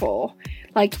beautiful.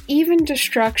 Like, even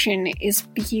destruction is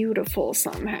beautiful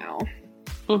somehow.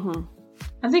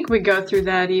 I think we go through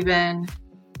that even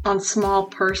on small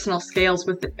personal scales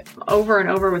with over and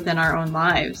over within our own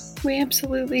lives. We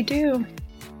absolutely do.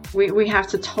 We have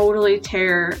to totally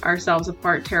tear ourselves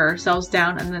apart, tear ourselves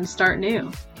down, and then start new.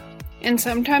 And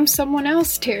sometimes someone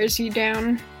else tears you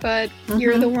down, but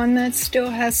you're the one that still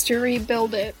has to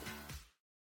rebuild it.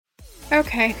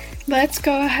 Okay, let's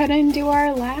go ahead and do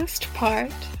our last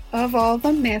part of all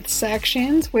the myth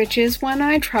sections, which is when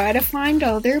I try to find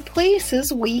other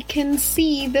places we can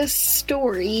see this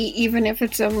story, even if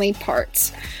it's only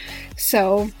parts.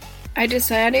 So I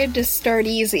decided to start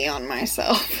easy on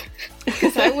myself,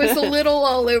 because I was a little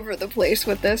all over the place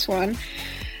with this one.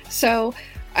 So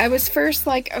I was first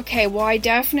like, okay, well, I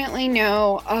definitely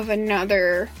know of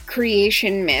another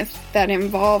creation myth that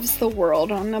involves the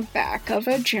world on the back of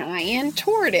a giant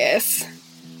tortoise.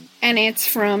 And it's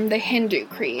from the Hindu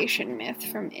creation myth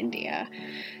from India.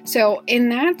 So in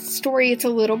that story, it's a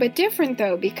little bit different,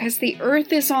 though, because the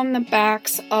earth is on the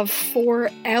backs of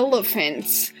 4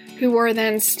 elephants who are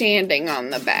then standing on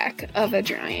the back of a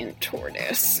giant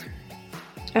tortoise.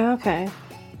 Okay.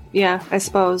 Yeah, I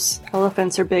suppose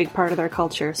elephants are a big part of their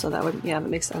culture, so that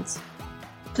makes sense.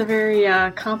 It's a very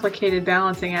complicated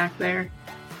balancing act there.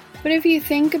 But if you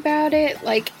think about it,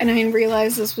 like, and I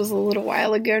realize this was a little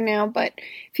while ago now, but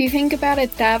if you think about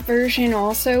it, that version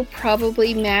also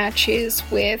probably matches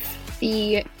with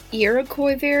the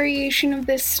Iroquois variation of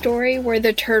this story, where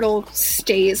the turtle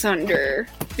stays under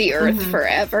the earth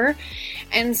forever.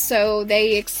 And so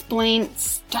they explain,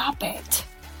 stop it.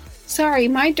 Sorry,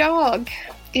 my dog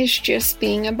is just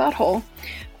being a butthole,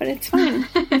 but it's fine.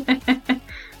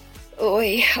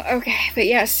 Oy, okay, but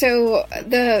yeah, so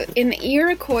in the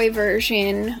Iroquois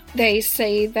version, they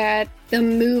say that the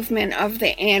movement of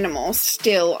the animal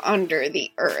still under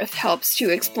the earth helps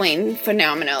to explain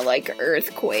phenomena like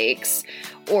earthquakes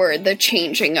or the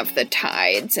changing of the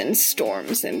tides and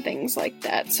storms and things like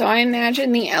that. So I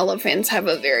imagine the elephants have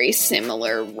a very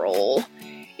similar role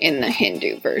in the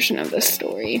Hindu version of the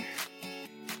story.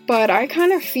 But I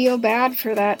kind of feel bad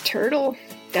for that turtle.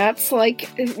 That's like,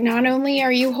 not only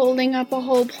are you holding up a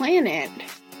whole planet,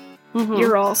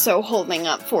 you're also holding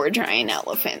up 4 giant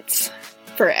elephants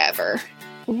forever.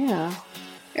 Yeah.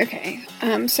 Okay,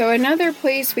 so another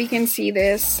place we can see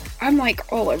this, I'm like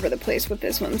all over the place with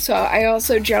this one, so I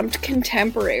also jumped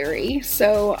contemporary.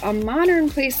 So a modern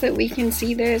place that we can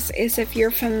see this is if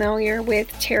you're familiar with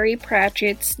Terry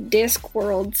Pratchett's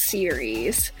Discworld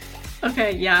series.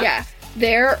 Okay, yeah. Yeah.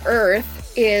 Their Earth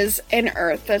is an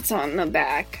Earth that's on the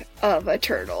back of a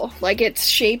turtle. Like, it's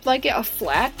shaped like a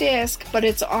flat disc, but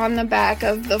it's on the back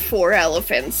of the 4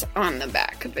 elephants on the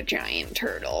back of a giant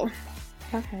turtle.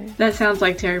 Okay. That sounds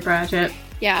like Terry Pratchett.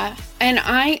 Yeah, and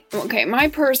my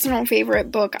personal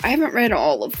favorite book, I haven't read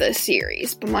all of this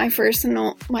series, but my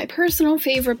personal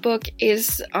favorite book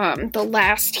is The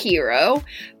Last Hero,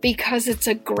 because it's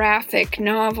a graphic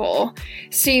novel.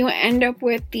 So you end up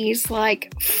with these,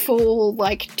 like, full,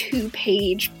 like,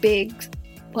 2-page, big,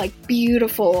 like,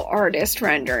 beautiful artist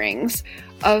renderings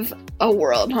of a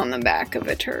world on the back of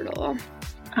a turtle.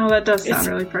 Oh, that does sound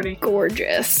really pretty.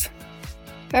 Gorgeous.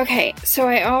 Okay, so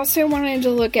I also wanted to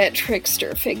look at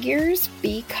trickster figures,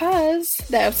 because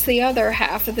that's the other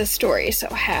half of the story. So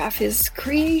half is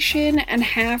creation and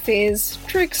half is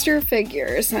trickster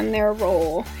figures and their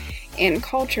role in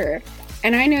culture.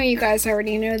 and I know you guys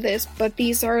already know this, but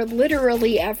these are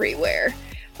literally everywhere.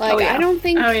 Like, I don't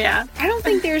think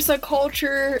there's a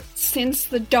culture since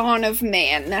the dawn of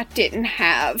man that didn't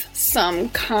have some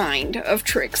kind of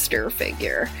trickster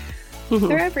figure. Mm-hmm.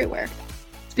 They're everywhere.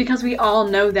 It's because we all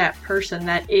know that person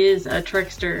that is a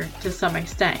trickster to some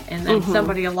extent, and then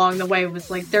somebody along the way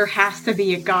was like, there has to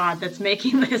be a god that's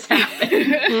making this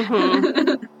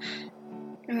happen.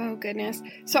 Oh, goodness.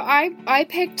 So I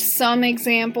picked some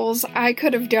examples. I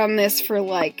could have done this for,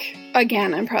 like,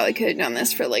 again, I probably could have done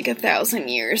this for, like, 1,000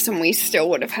 years, and we still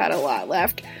would have had a lot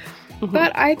left.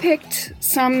 But I picked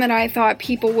some that I thought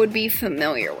people would be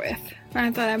familiar with. I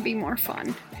thought that'd be more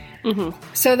fun.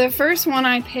 So the first one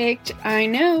I picked, I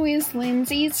know, is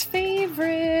Lindsay's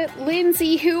favorite.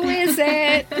 Lindsay, who is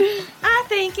it? I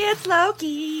think it's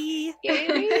Loki.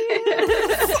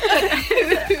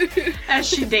 As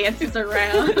she dances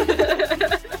around.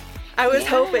 I was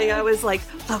hoping, I was like,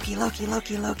 Loki, Loki,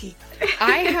 Loki, Loki.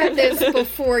 I had this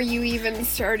before you even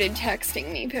started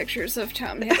texting me pictures of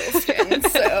Tom Hiddleston,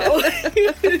 so.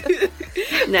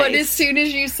 Nice. But as soon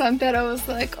as you sent that, I was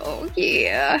like, oh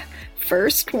yeah.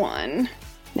 First one.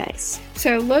 Nice.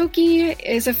 So Loki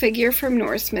is a figure from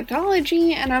Norse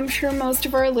mythology, and I'm sure most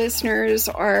of our listeners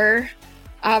are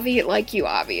you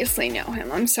obviously know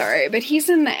him. I'm sorry, but he's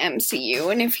in the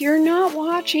MCU, and if you're not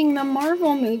watching the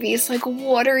Marvel movies, like,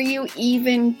 what are you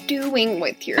even doing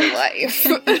with your life?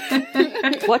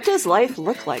 What does life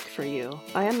look like for you?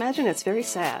 I imagine it's very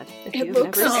sad if you've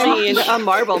never so seen a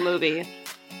Marvel movie.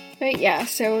 But yeah,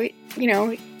 so,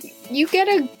 you get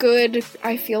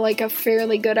I feel like a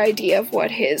fairly good idea of what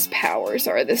his powers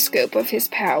are, the scope of his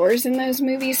powers in those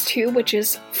movies too, which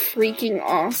is freaking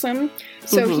awesome.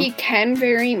 So he can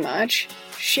very much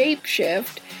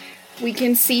shapeshift. We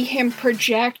can see him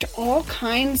project all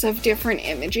kinds of different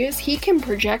images. He can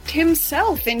project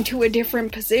himself into a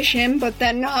different position, but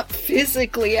then not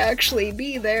physically actually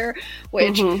be there,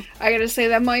 which I gotta say,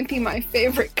 that might be my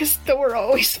favorite, because Thor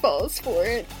always falls for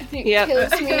it. It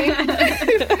kills me.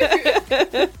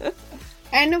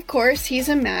 And of course, he's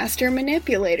a master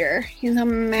manipulator. He's a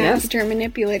master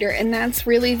manipulator, and that's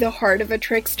really the heart of a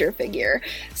trickster figure.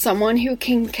 Someone who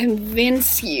can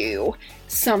convince you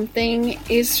something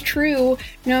is true,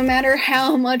 no matter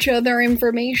how much other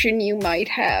information you might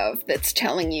have that's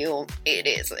telling you it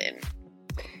isn't.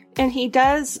 And he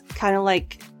does, kind of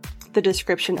like the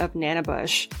description of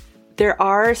Nanabush, there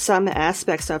are some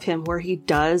aspects of him where he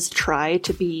does try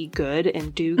to be good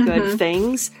and do good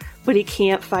things, but he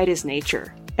can't fight his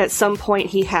nature. At some point,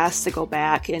 he has to go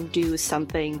back and do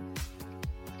something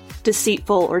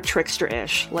deceitful or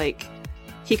trickster-ish. Like,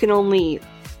 he can only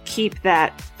keep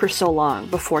that for so long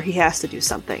before he has to do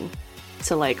something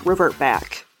to, like, revert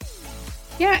back.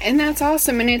 Yeah, and that's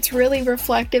awesome, and it's really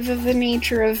reflective of the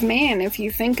nature of man, if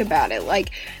you think about it. Like,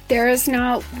 there is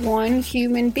not one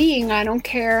human being, I don't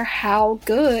care how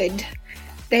good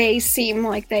they seem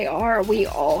like they are, we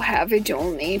all have a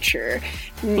dual nature.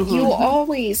 You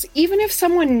always, even if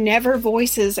someone never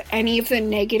voices any of the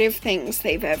negative things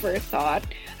they've ever thought,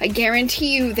 I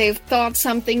guarantee you they've thought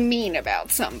something mean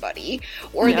about somebody,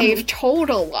 or they've told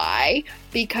a lie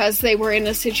because they were in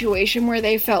a situation where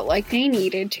they felt like they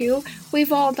needed to.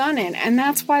 We've all done it, and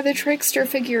that's why the trickster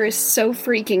figure is so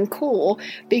freaking cool,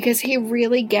 because he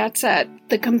really gets at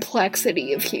the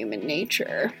complexity of human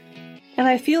nature. And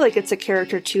I feel like it's a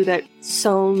character, too, that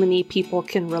so many people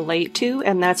can relate to,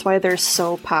 and that's why they're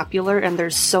so popular, and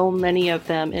there's so many of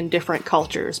them in different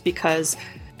cultures, because,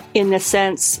 in a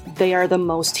sense, they are the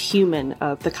most human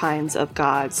of the kinds of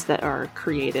gods that are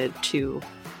created to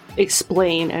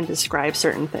explain and describe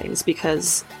certain things,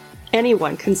 because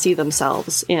anyone can see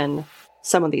themselves in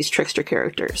some of these trickster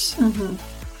characters.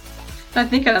 I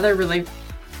think another really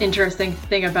interesting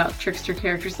thing about trickster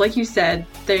characters, like you said,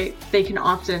 they can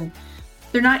often...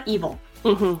 They're not evil.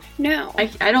 No.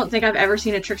 I don't think I've ever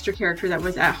seen a trickster character that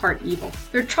was at heart evil.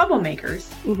 They're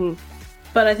troublemakers.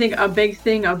 But I think a big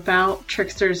thing about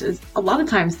tricksters is a lot of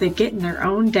times they get in their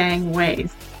own dang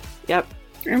ways. Yep.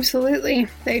 Absolutely.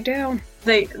 They do.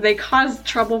 They cause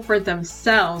trouble for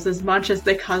themselves as much as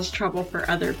they cause trouble for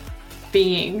other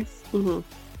beings.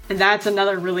 And that's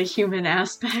another really human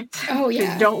aspect. Oh,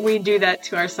 yeah. Don't we do that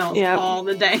to ourselves all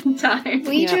the dang time?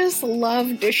 We just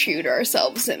love to shoot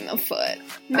ourselves in the foot.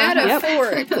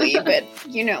 Metaphorically, but,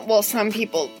 well, some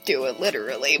people do it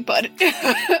literally, but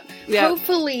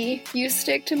hopefully you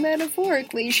stick to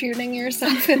metaphorically shooting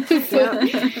yourself in the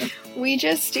foot. We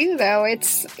just do, though.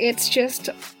 It's just,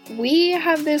 we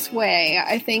have this way,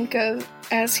 I think, of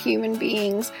as human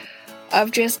beings,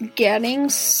 of just getting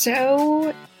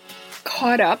so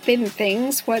caught up in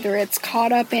things, whether it's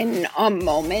caught up in a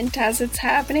moment as it's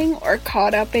happening or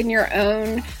caught up in your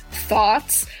own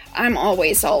thoughts, I'm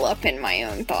always all up in my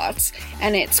own thoughts,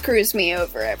 and it screws me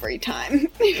over every time.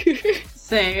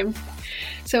 Same.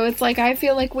 So it's like, I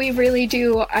feel like we really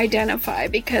do identify,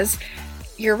 because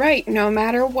you're right, no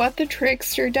matter what the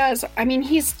trickster does, I mean,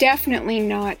 he's definitely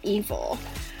not evil.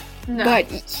 No. But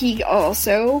he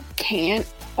also can't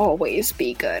always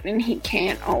be good, and he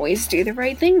can't always do the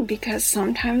right thing, because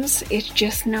sometimes it's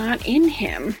just not in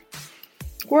him.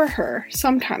 Or her.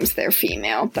 Sometimes they're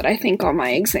female, but I think all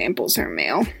my examples are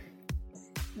male.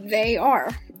 They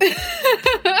are.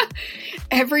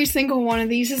 Every single one of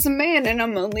these is a man, and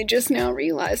I'm only just now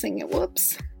realizing it.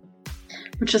 Whoops.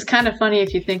 Which is kind of funny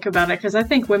if you think about it, because I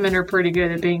think women are pretty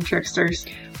good at being tricksters.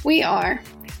 We are.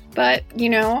 But, you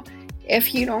know,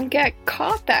 if you don't get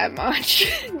caught that much,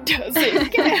 does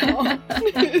it count?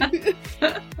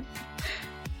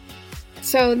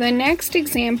 So the next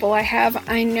example I have,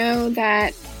 I know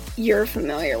that you're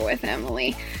familiar with,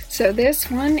 Emily. So this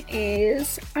one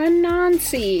is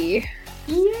Anansi.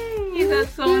 Yay!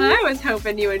 That's the one I was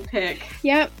hoping you would pick.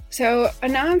 Yep. So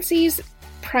Anansi's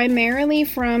primarily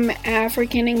from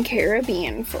African and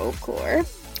Caribbean folklore,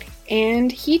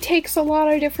 and he takes a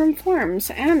lot of different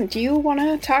forms. Em, do you want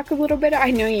to talk a little bit?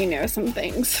 I know you know some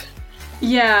things.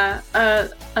 Yeah.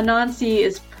 Anansi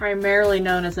is primarily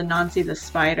known as Anansi the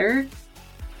spider.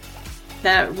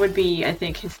 That would be, I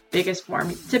think, his biggest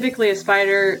form. Typically a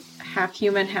spider, half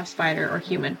human, half spider, or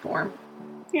human form.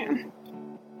 Yeah.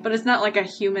 But it's not like a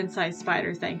human-sized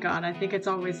spider, thank God. I think it's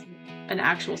always an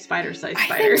actual spider-sized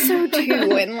spider. I think so,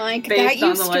 too. And, like, that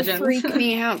used to freak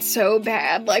me out so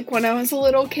bad. Like, when I was a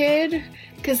little kid,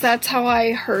 because that's how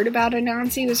I heard about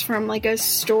Anansi, was from, like, a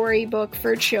storybook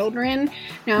for children.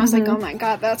 And I was like, oh my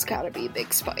God, that's gotta be a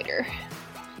big spider.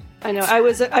 I know. I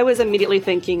was immediately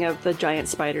thinking of the giant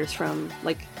spiders from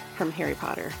Harry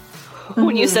Potter.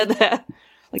 When you said that,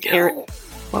 like Eric,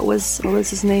 what was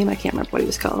his name? I can't remember what he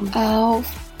was called. Oh,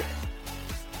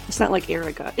 it's not like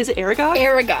Aragog. Is it Aragog?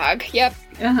 Aragog. Yep.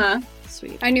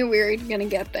 Sweet. I knew we were gonna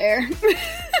get there.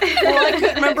 Well, I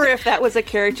couldn't remember if that was a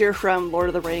character from Lord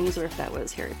of the Rings or if that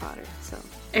was Harry Potter. So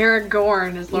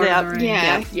Aragorn is Lord of the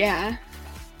Rings. Yeah.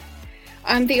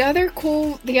 The other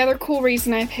cool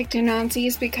reason I picked Anansi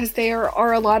is because there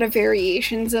are a lot of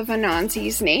variations of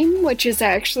Anansi's name, which is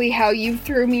actually how you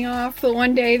threw me off the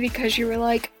one day, because you were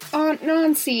like, Aunt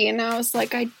Nancy, and I was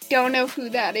like, I don't know who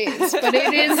that is, but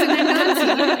it is an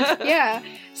Anansi. Yeah,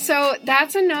 so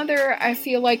that's another, I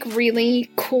feel like, really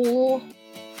cool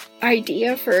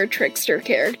idea for a trickster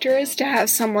character, is to have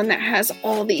someone that has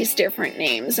all these different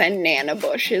names, and Nana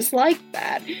Bush is like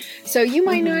that. So you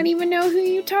might not even know who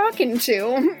you're talking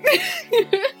to.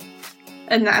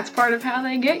 And that's part of how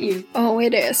they get you. Oh,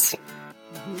 it is.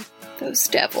 Those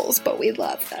devils, but we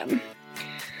love them.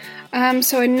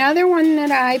 So another one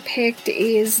that I picked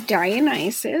is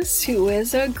Dionysus, who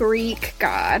is a Greek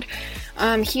god.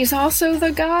 He's also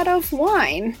the god of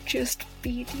wine, just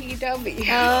BTW.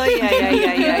 Oh,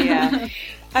 yeah.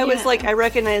 I was like, I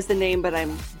recognize the name, but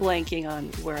I'm blanking on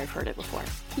where I've heard it before.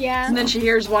 Yeah. And then she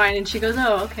hears wine and she goes,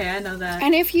 oh, okay, I know that.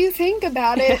 And if you think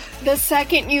about it, the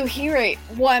second you hear it,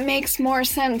 what makes more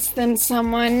sense than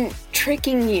someone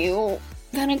tricking you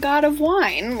than a god of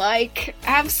wine? Like,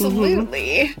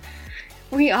 absolutely.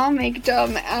 We all make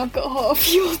dumb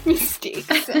alcohol-fueled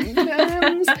mistakes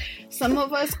sometimes. Some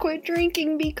of us quit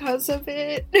drinking because of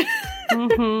it.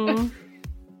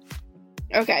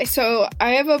 Okay, so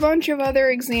I have a bunch of other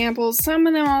examples. Some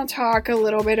of them I'll talk a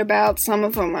little bit about. Some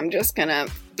of them I'm just gonna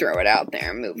throw it out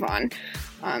there and move on.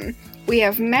 We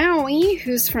have Maui,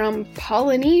 who's from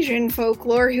Polynesian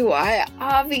folklore, who I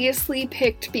obviously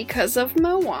picked because of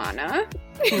Moana.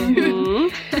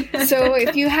 So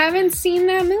if you haven't seen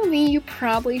that movie, you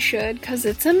probably should, because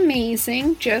it's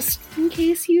amazing, just in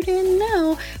case you didn't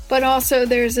know. But also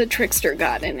there's a trickster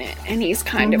god in it, and he's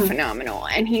kind of phenomenal,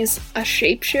 and he's a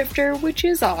shapeshifter, which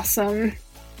is awesome.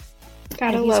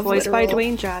 Gotta and love he's voiced by literal.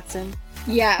 Dwayne Johnson.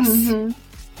 Yes.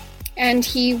 And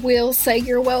he will say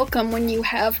you're welcome when you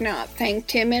have not thanked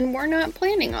him, and we're not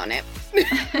planning on it.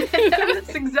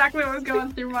 That's exactly what was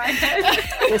going through my head.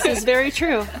 This is very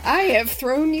true. I have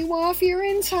thrown you off your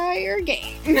entire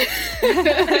game.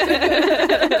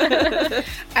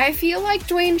 I feel like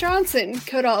Dwayne Johnson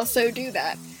could also do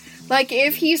that. Like,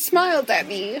 if he smiled at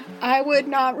me, I would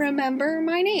not remember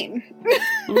my name.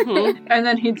 And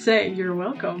then he'd say, you're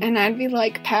welcome. And I'd be,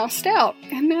 like, passed out.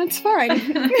 And that's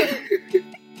fine.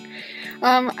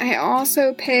 I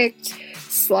also picked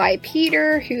Sly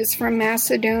Peter, who's from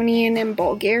Macedonian and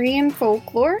Bulgarian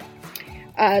folklore.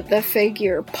 the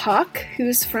figure Puck,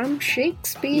 who's from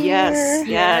Shakespeare. Yes.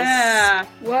 Yeah.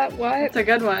 What? That's a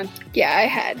good one. Yeah, I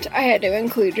had to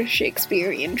include a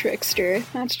Shakespearean trickster.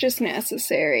 That's just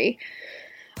necessary.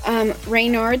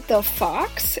 Reynard the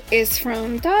Fox is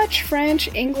from Dutch,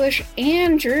 French, English,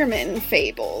 and German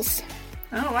fables.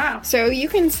 Oh, wow. So you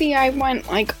can see I went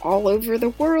like all over the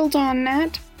world on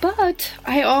that, but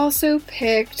I also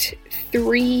picked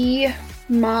 3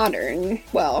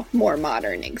 more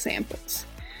modern examples.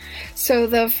 So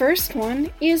the first one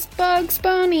is Bugs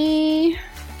Bunny.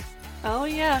 Oh,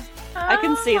 yeah. I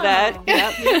can see that.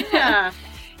 Yep. Yeah.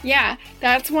 Yeah,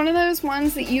 that's one of those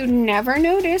ones that you never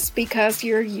notice because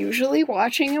you're usually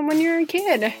watching it when you're a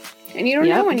kid and you don't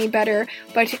know any better.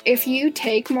 But if you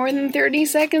take more than 30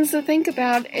 seconds to think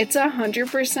about it, it's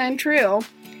 100% true.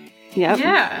 Yep.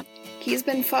 Yeah. He's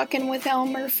been fucking with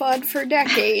Elmer Fudd for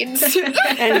decades.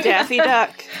 And Daffy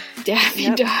Duck. Daffy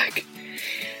Duck.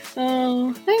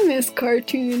 Oh, I miss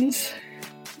cartoons.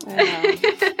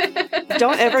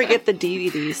 Don't ever get the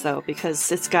DVDs, though,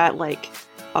 because it's got, like,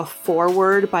 a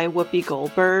foreword by Whoopi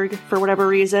Goldberg for whatever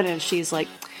reason, and she's like,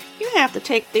 you have to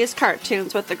take these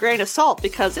cartoons with a grain of salt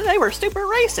because they were super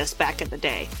racist back in the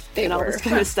day. And all this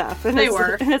kind of stuff. And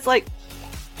And it's like,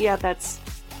 yeah,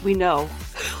 we know.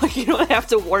 Like, you don't have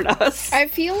to warn us. I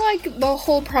feel like the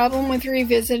whole problem with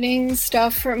revisiting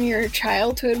stuff from your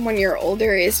childhood when you're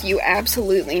older is you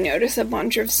absolutely notice a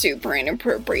bunch of super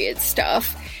inappropriate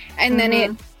stuff, and then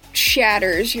it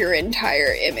shatters your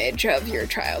entire image of your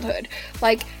childhood.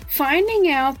 Like, finding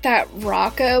out that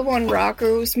Rocco on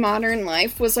Rocco's Modern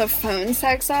Life was a phone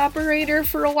sex operator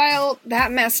for a while,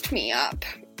 that messed me up.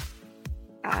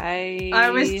 I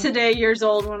was today years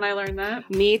old when I learned that.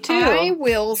 Me too. I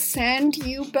will send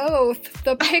you both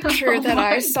the picture that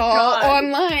I saw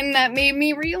online that made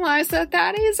me realize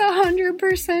that is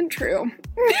 100% true.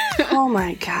 Oh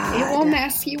my god. It will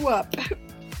mess you up.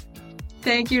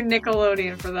 Thank you,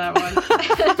 Nickelodeon, for that one.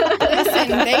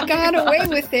 Listen, they got away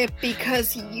with it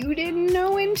because you didn't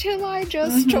know until I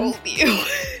just told you.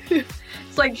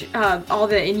 It's like all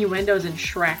the innuendos in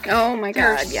Shrek. Oh my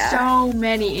god, There's so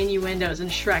many innuendos in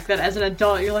Shrek that as an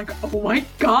adult you're like, oh my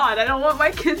god, I don't want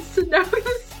my kids to know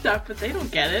this stuff, but they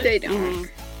don't get it. They don't.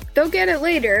 They'll get it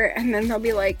later, and then they'll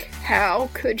be like, how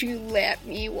could you let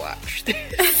me watch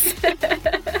this?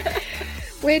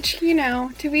 Which,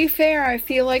 to be fair, I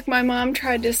feel like my mom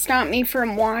tried to stop me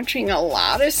from watching a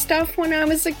lot of stuff when I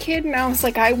was a kid, and I was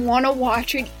like, I want to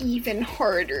watch it even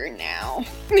harder now.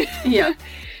 Yeah.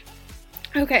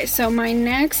 Okay, so my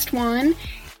next one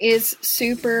is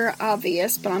super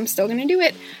obvious, but I'm still going to do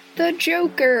it. The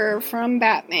Joker from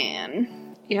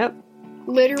Batman. Yep.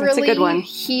 Literally, that's a good one.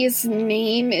 His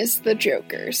name is the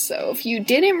Joker, so if you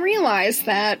didn't realize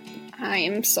that, I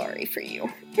am sorry for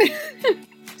you.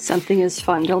 Something is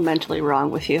fundamentally wrong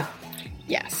with you.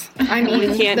 Yes. I mean,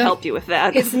 we can't help you with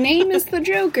that. His name is the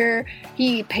Joker.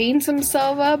 He paints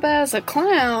himself up as a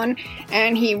clown,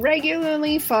 and he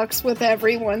regularly fucks with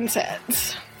everyone's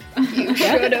heads. You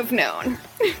should have known.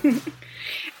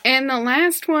 And the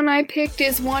last one I picked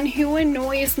is one who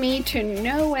annoys me to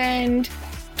no end.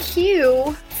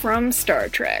 Q from Star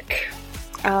Trek.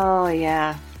 Oh,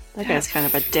 yeah. That guy's kind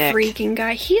of a dick. Freaking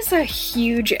guy. He's a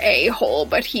huge a-hole,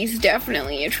 but he's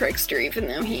definitely a trickster, even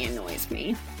though he annoys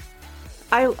me.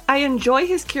 I enjoy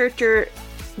his character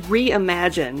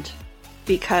reimagined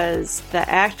because the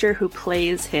actor who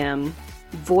plays him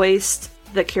voiced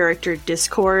the character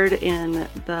Discord in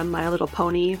the My Little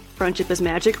Pony Friendship is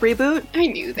Magic reboot. I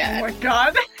knew that. Oh my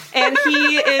god. And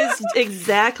he is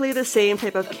exactly the same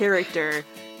type of character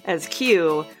as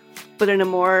Q, but in a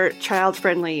more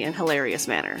child-friendly and hilarious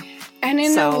manner. And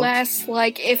in a less,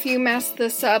 like, if you mess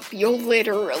this up, you'll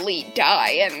literally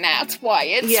die, and that's why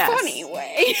it's funny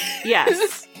way.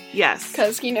 Yes. Yes.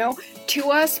 Because, to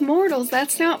us mortals,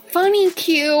 that's not funny,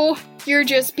 Q. You're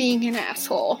just being an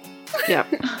asshole. Yep.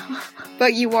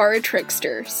 But you are a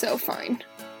trickster, so fine.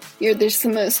 You're just the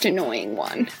most annoying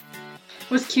one.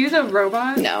 Was Q the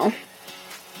robot? No.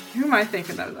 Who am I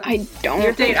thinking of? Then? I don't.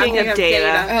 You're thinking of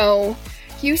Data. Oh,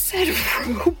 you said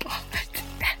robot.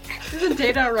 Isn't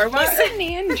Data a robot? He's an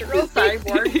android.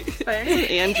 Cyborg thing.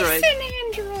 Android. He's an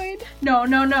android.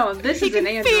 No. This is an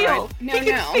android. No, he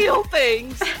can feel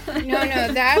things.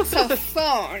 No, that's a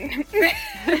phone.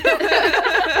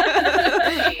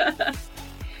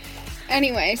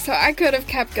 Anyway, so I could have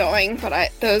kept going,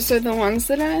 but those are the ones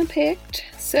that I picked.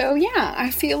 So yeah, I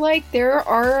feel like there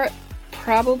are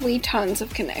probably tons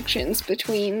of connections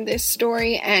between this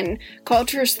story and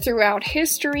cultures throughout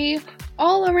history,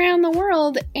 all around the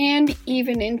world, and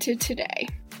even into today.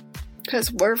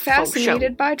 Because we're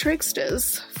fascinated by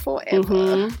tricksters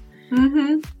forever.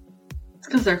 It's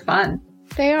because they're fun.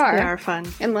 They are. They are fun.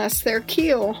 Unless they're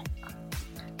cute.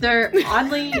 They're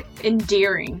oddly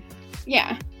endearing.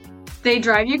 Yeah. They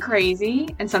drive you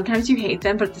crazy, and sometimes you hate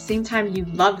them, but at the same time you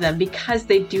love them because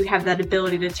they do have that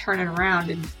ability to turn it around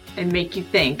and make you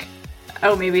think,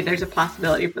 oh, maybe there's a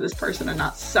possibility for this person to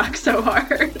not suck so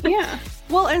hard. Yeah.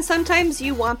 Well, and sometimes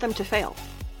you want them to fail.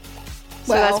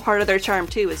 So that's part of their charm,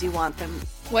 too, is you want them...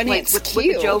 When like, it's with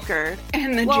cute. the Joker.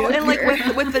 And the Joker. And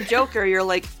like with the Joker, you're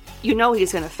like, you know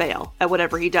he's going to fail at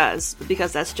whatever he does,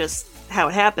 because that's just how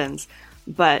it happens.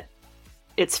 But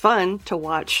it's fun to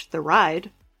watch the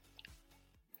ride.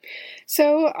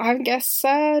 So, I guess,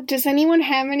 does anyone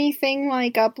have anything,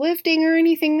 like, uplifting or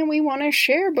anything that we want to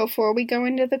share before we go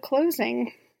into the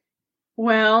closing?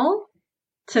 Well,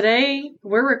 today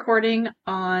we're recording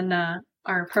on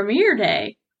our premiere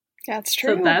day. That's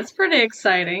true. So that's pretty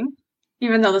exciting.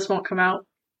 Even though this won't come out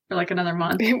for like another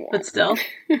month. But still.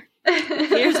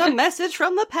 Here's a message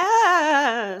from the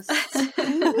past. The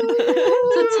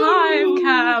time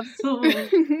capsule.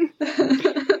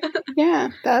 Yeah,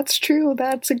 that's true.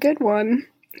 That's a good one.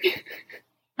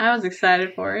 I was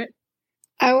excited for it.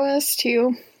 I was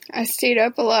too. I stayed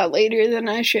up a lot later than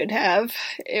I should have.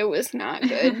 It was not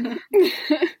good.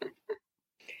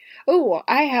 Oh,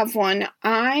 I have one.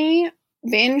 I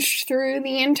binged through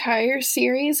the entire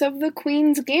series of The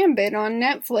Queen's Gambit on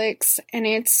Netflix, and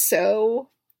it's so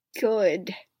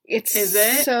good. Is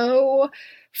it? So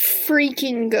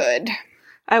freaking good.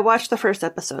 I watched the first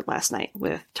episode last night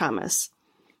with Thomas,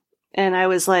 and I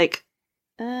was like,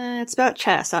 it's about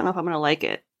chess. I don't know if I'm going to like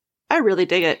it. I really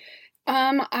dig it.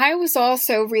 I was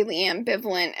also really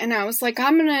ambivalent, and I was like,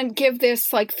 I'm gonna give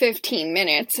this, like, 15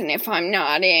 minutes, and if I'm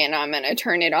not in, I'm gonna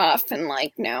turn it off, and,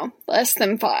 like, no, less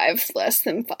than 5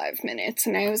 minutes,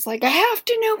 and I was like, I have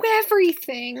to know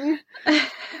everything!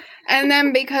 And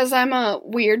then, because I'm a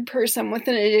weird person with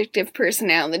an addictive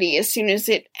personality, as soon as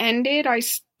it ended, I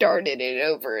started it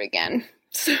over again.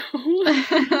 So,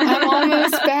 I'm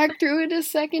almost back through it a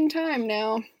second time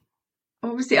now.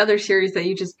 What was the other series that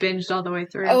you just binged all the way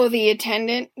through? Oh,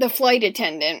 The Flight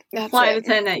Attendant. That's Flight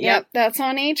Attendant, yep. That's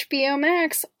on HBO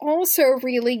Max. Also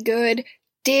really good.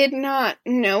 Did not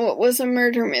know it was a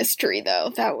murder mystery,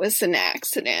 though. That was an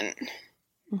accident.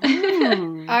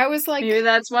 I was like... Maybe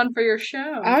that's one for your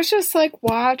show. I was just, like,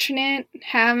 watching it,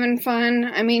 having fun.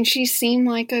 I mean, she seemed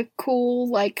like a cool,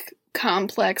 like,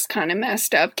 complex, kind of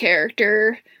messed up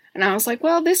character. And I was like,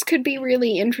 well, this could be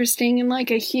really interesting in, like,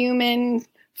 a human...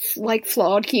 like,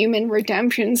 flawed human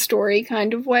redemption story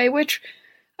kind of way, which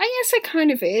I guess it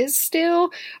kind of is still.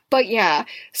 But yeah,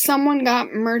 someone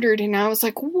got murdered and I was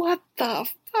like, what the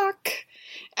fuck?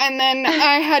 And then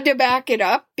I had to back it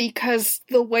up because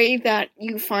the way that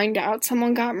you find out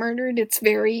someone got murdered, it's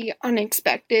very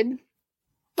unexpected.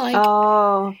 Like,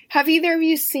 have either of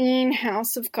you seen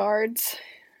House of Cards?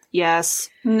 Yes.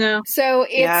 No. So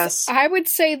it's, I would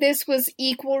say this was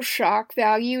equal shock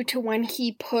value to when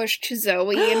he pushed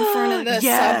Zoe in front of the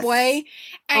subway.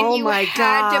 And you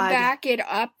had to back it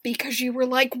up because you were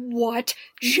like, what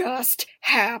just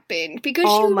happened? Because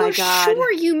you were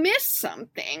sure you missed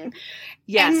something.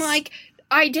 Yes. And like,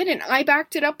 I didn't. I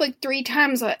backed it up like 3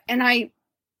 times and I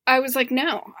was like,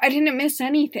 no, I didn't miss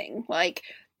anything. Like,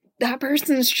 that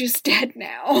person's just dead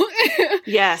now.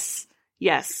 Yes.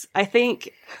 Yes, I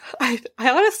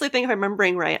honestly think, if I'm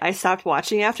remembering right, I stopped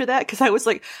watching after that because I was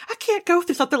like, I can't go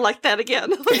through something like that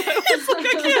again. I was like,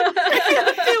 I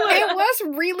can't do it. It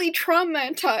was really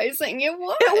traumatizing. It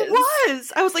was. It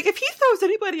was. I was like, if he throws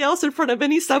anybody else in front of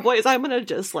any subways, I'm gonna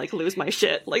just, like, lose my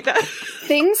shit like that.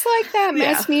 Things like that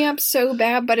mess me up so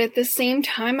bad, but at the same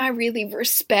time, I really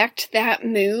respect that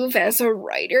move as a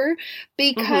writer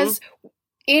because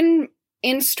in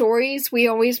stories, we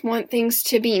always want things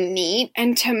to be neat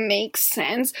and to make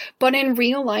sense, but in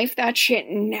real life, that shit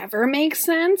never makes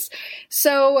sense.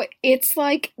 So it's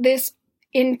like this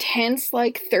intense,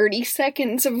 like, 30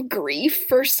 seconds of grief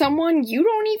for someone you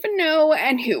don't even know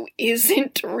and who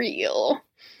isn't real.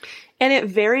 And it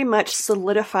very much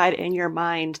solidified in your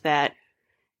mind that,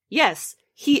 yes,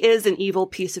 he is an evil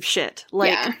piece of shit.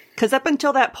 Like, because up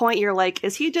until that point, you're like,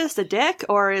 is he just a dick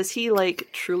or is he, like,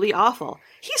 truly awful?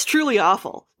 He's truly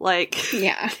awful. Like,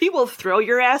 he will throw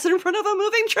your ass in front of a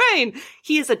moving train.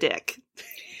 He is a dick.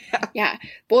 Yeah.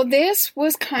 Well, this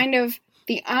was kind of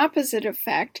the opposite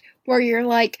effect, where you're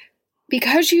like,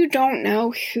 because you don't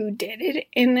know who did it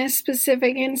in this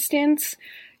specific instance,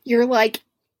 you're like,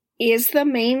 is the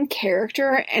main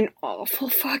character an awful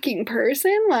fucking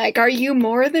person? Like, are you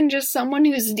more than just someone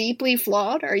who's deeply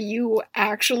flawed? Are you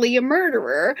actually a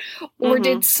murderer? Or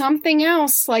did something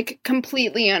else, like,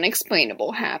 completely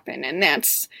unexplainable happen? And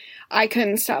that's, I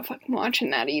couldn't stop fucking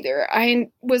watching that either. I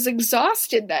was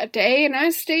exhausted that day, and I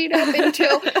stayed up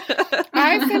until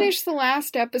I finished the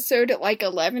last episode at like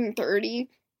 11:30.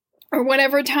 Or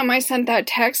whatever time I sent that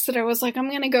text that I was like, I'm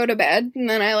going to go to bed. And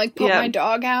then I like put my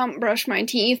dog out and brushed my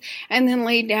teeth and then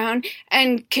laid down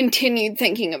and continued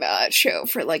thinking about that show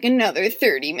for like another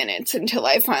 30 minutes until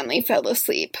I finally fell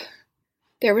asleep.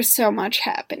 There was so much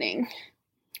happening.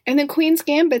 And the Queen's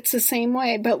Gambit's the same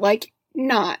way, but like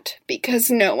not, because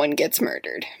no one gets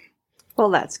murdered.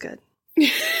 Well, that's good.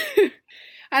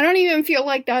 I don't even feel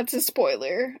like that's a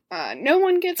spoiler. No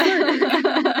one gets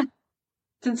murdered.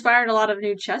 It's inspired a lot of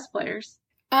new chess players.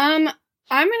 I'm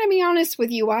gonna be honest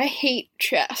with you, I hate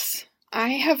chess. I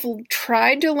have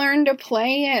tried to learn to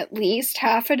play at least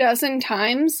half a dozen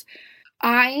times.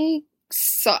 I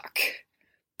suck.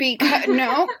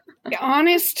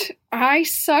 I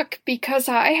suck because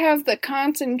I have the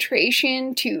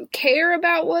concentration to care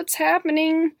about what's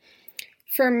happening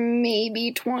for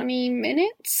maybe 20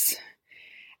 minutes.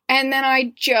 And then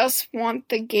I just want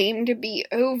the game to be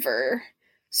over.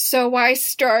 So I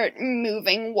start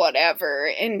moving whatever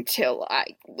until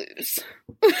I lose.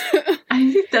 I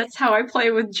think that's how I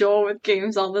play with Joel with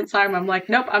games all the time. I'm like,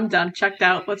 nope, I'm done. Checked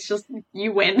out.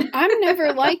 You win. I'm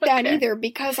never like that either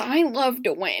because I love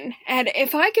to win. And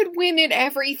if I could win at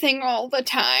everything all the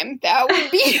time, that would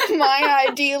be my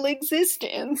ideal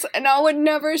existence. And I would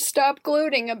never stop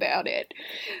gloating about it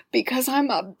because I'm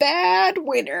a bad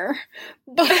winner.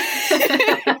 But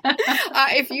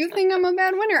if you think I'm a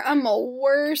bad winner, I'm a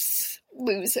worse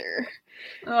loser.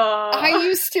 I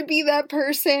used to be that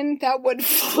person that would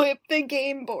flip the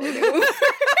game board over.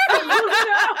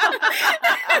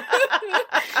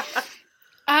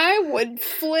 I would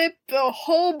flip the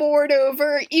whole board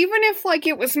over, even if like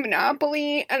it was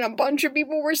Monopoly and a bunch of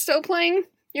people were still playing.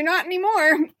 You're not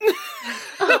anymore.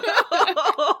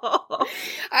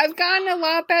 I've gotten a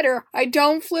lot better. I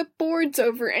don't flip boards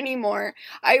over anymore.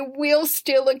 I will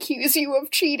still accuse you of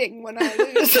cheating when I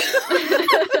lose.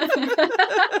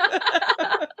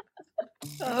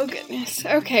 Oh, goodness.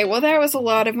 Okay, well, that was a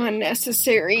lot of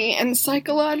unnecessary and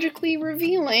psychologically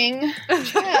revealing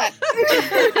chat.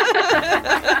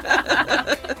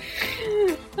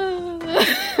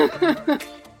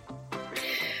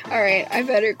 Alright, I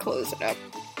better close it up.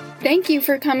 Thank you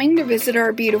for coming to visit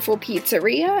our beautiful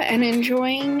pizzeria and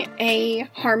enjoying a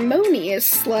harmonious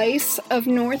slice of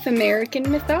North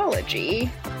American mythology.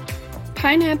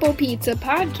 Pineapple Pizza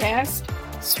Podcast,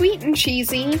 sweet and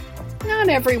cheesy. Not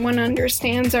everyone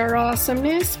understands our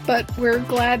awesomeness, but we're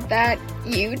glad that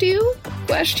you do? ?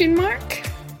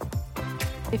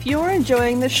 If you're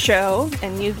enjoying the show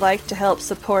and you'd like to help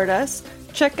support us,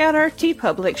 check out our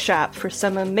TeePublic shop for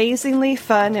some amazingly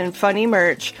fun and funny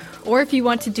merch. Or if you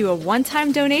want to do a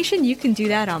one-time donation, you can do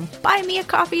that on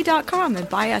buymeacoffee.com and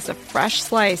buy us a fresh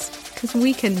slice, because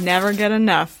we can never get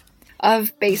enough.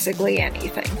 Of basically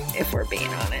anything, if we're being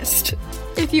honest.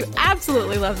 If you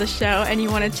absolutely love the show and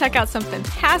you want to check out some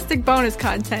fantastic bonus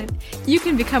content, you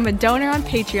can become a donor on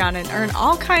Patreon and earn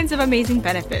all kinds of amazing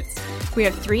benefits. We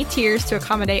have 3 tiers to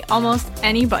accommodate almost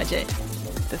any budget.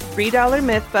 The $3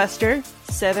 Mythbuster,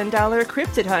 $7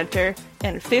 Cryptid Hunter,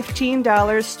 and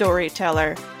 $15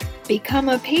 Storyteller. Become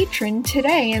a patron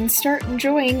today and start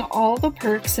enjoying all the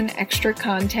perks and extra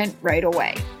content right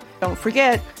away. Don't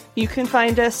forget, you can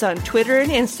find us on Twitter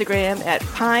and Instagram at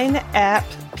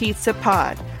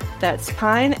PineAppPizzaPod. That's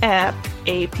PineApp,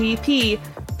 A-P-P,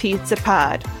 Pizza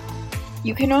Pod.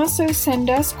 You can also send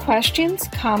us questions,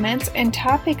 comments, and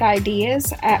topic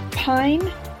ideas at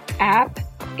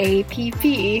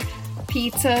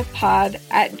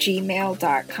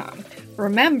pineappizzapod@gmail.com.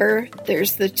 Remember,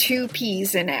 there's the 2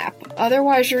 P's in app.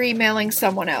 Otherwise, you're emailing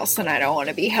someone else, and I don't want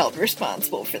to be held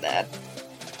responsible for that.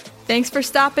 Thanks for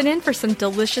stopping in for some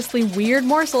deliciously weird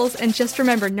morsels, and just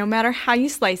remember, no matter how you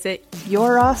slice it,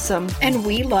 you're awesome. And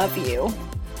we love you.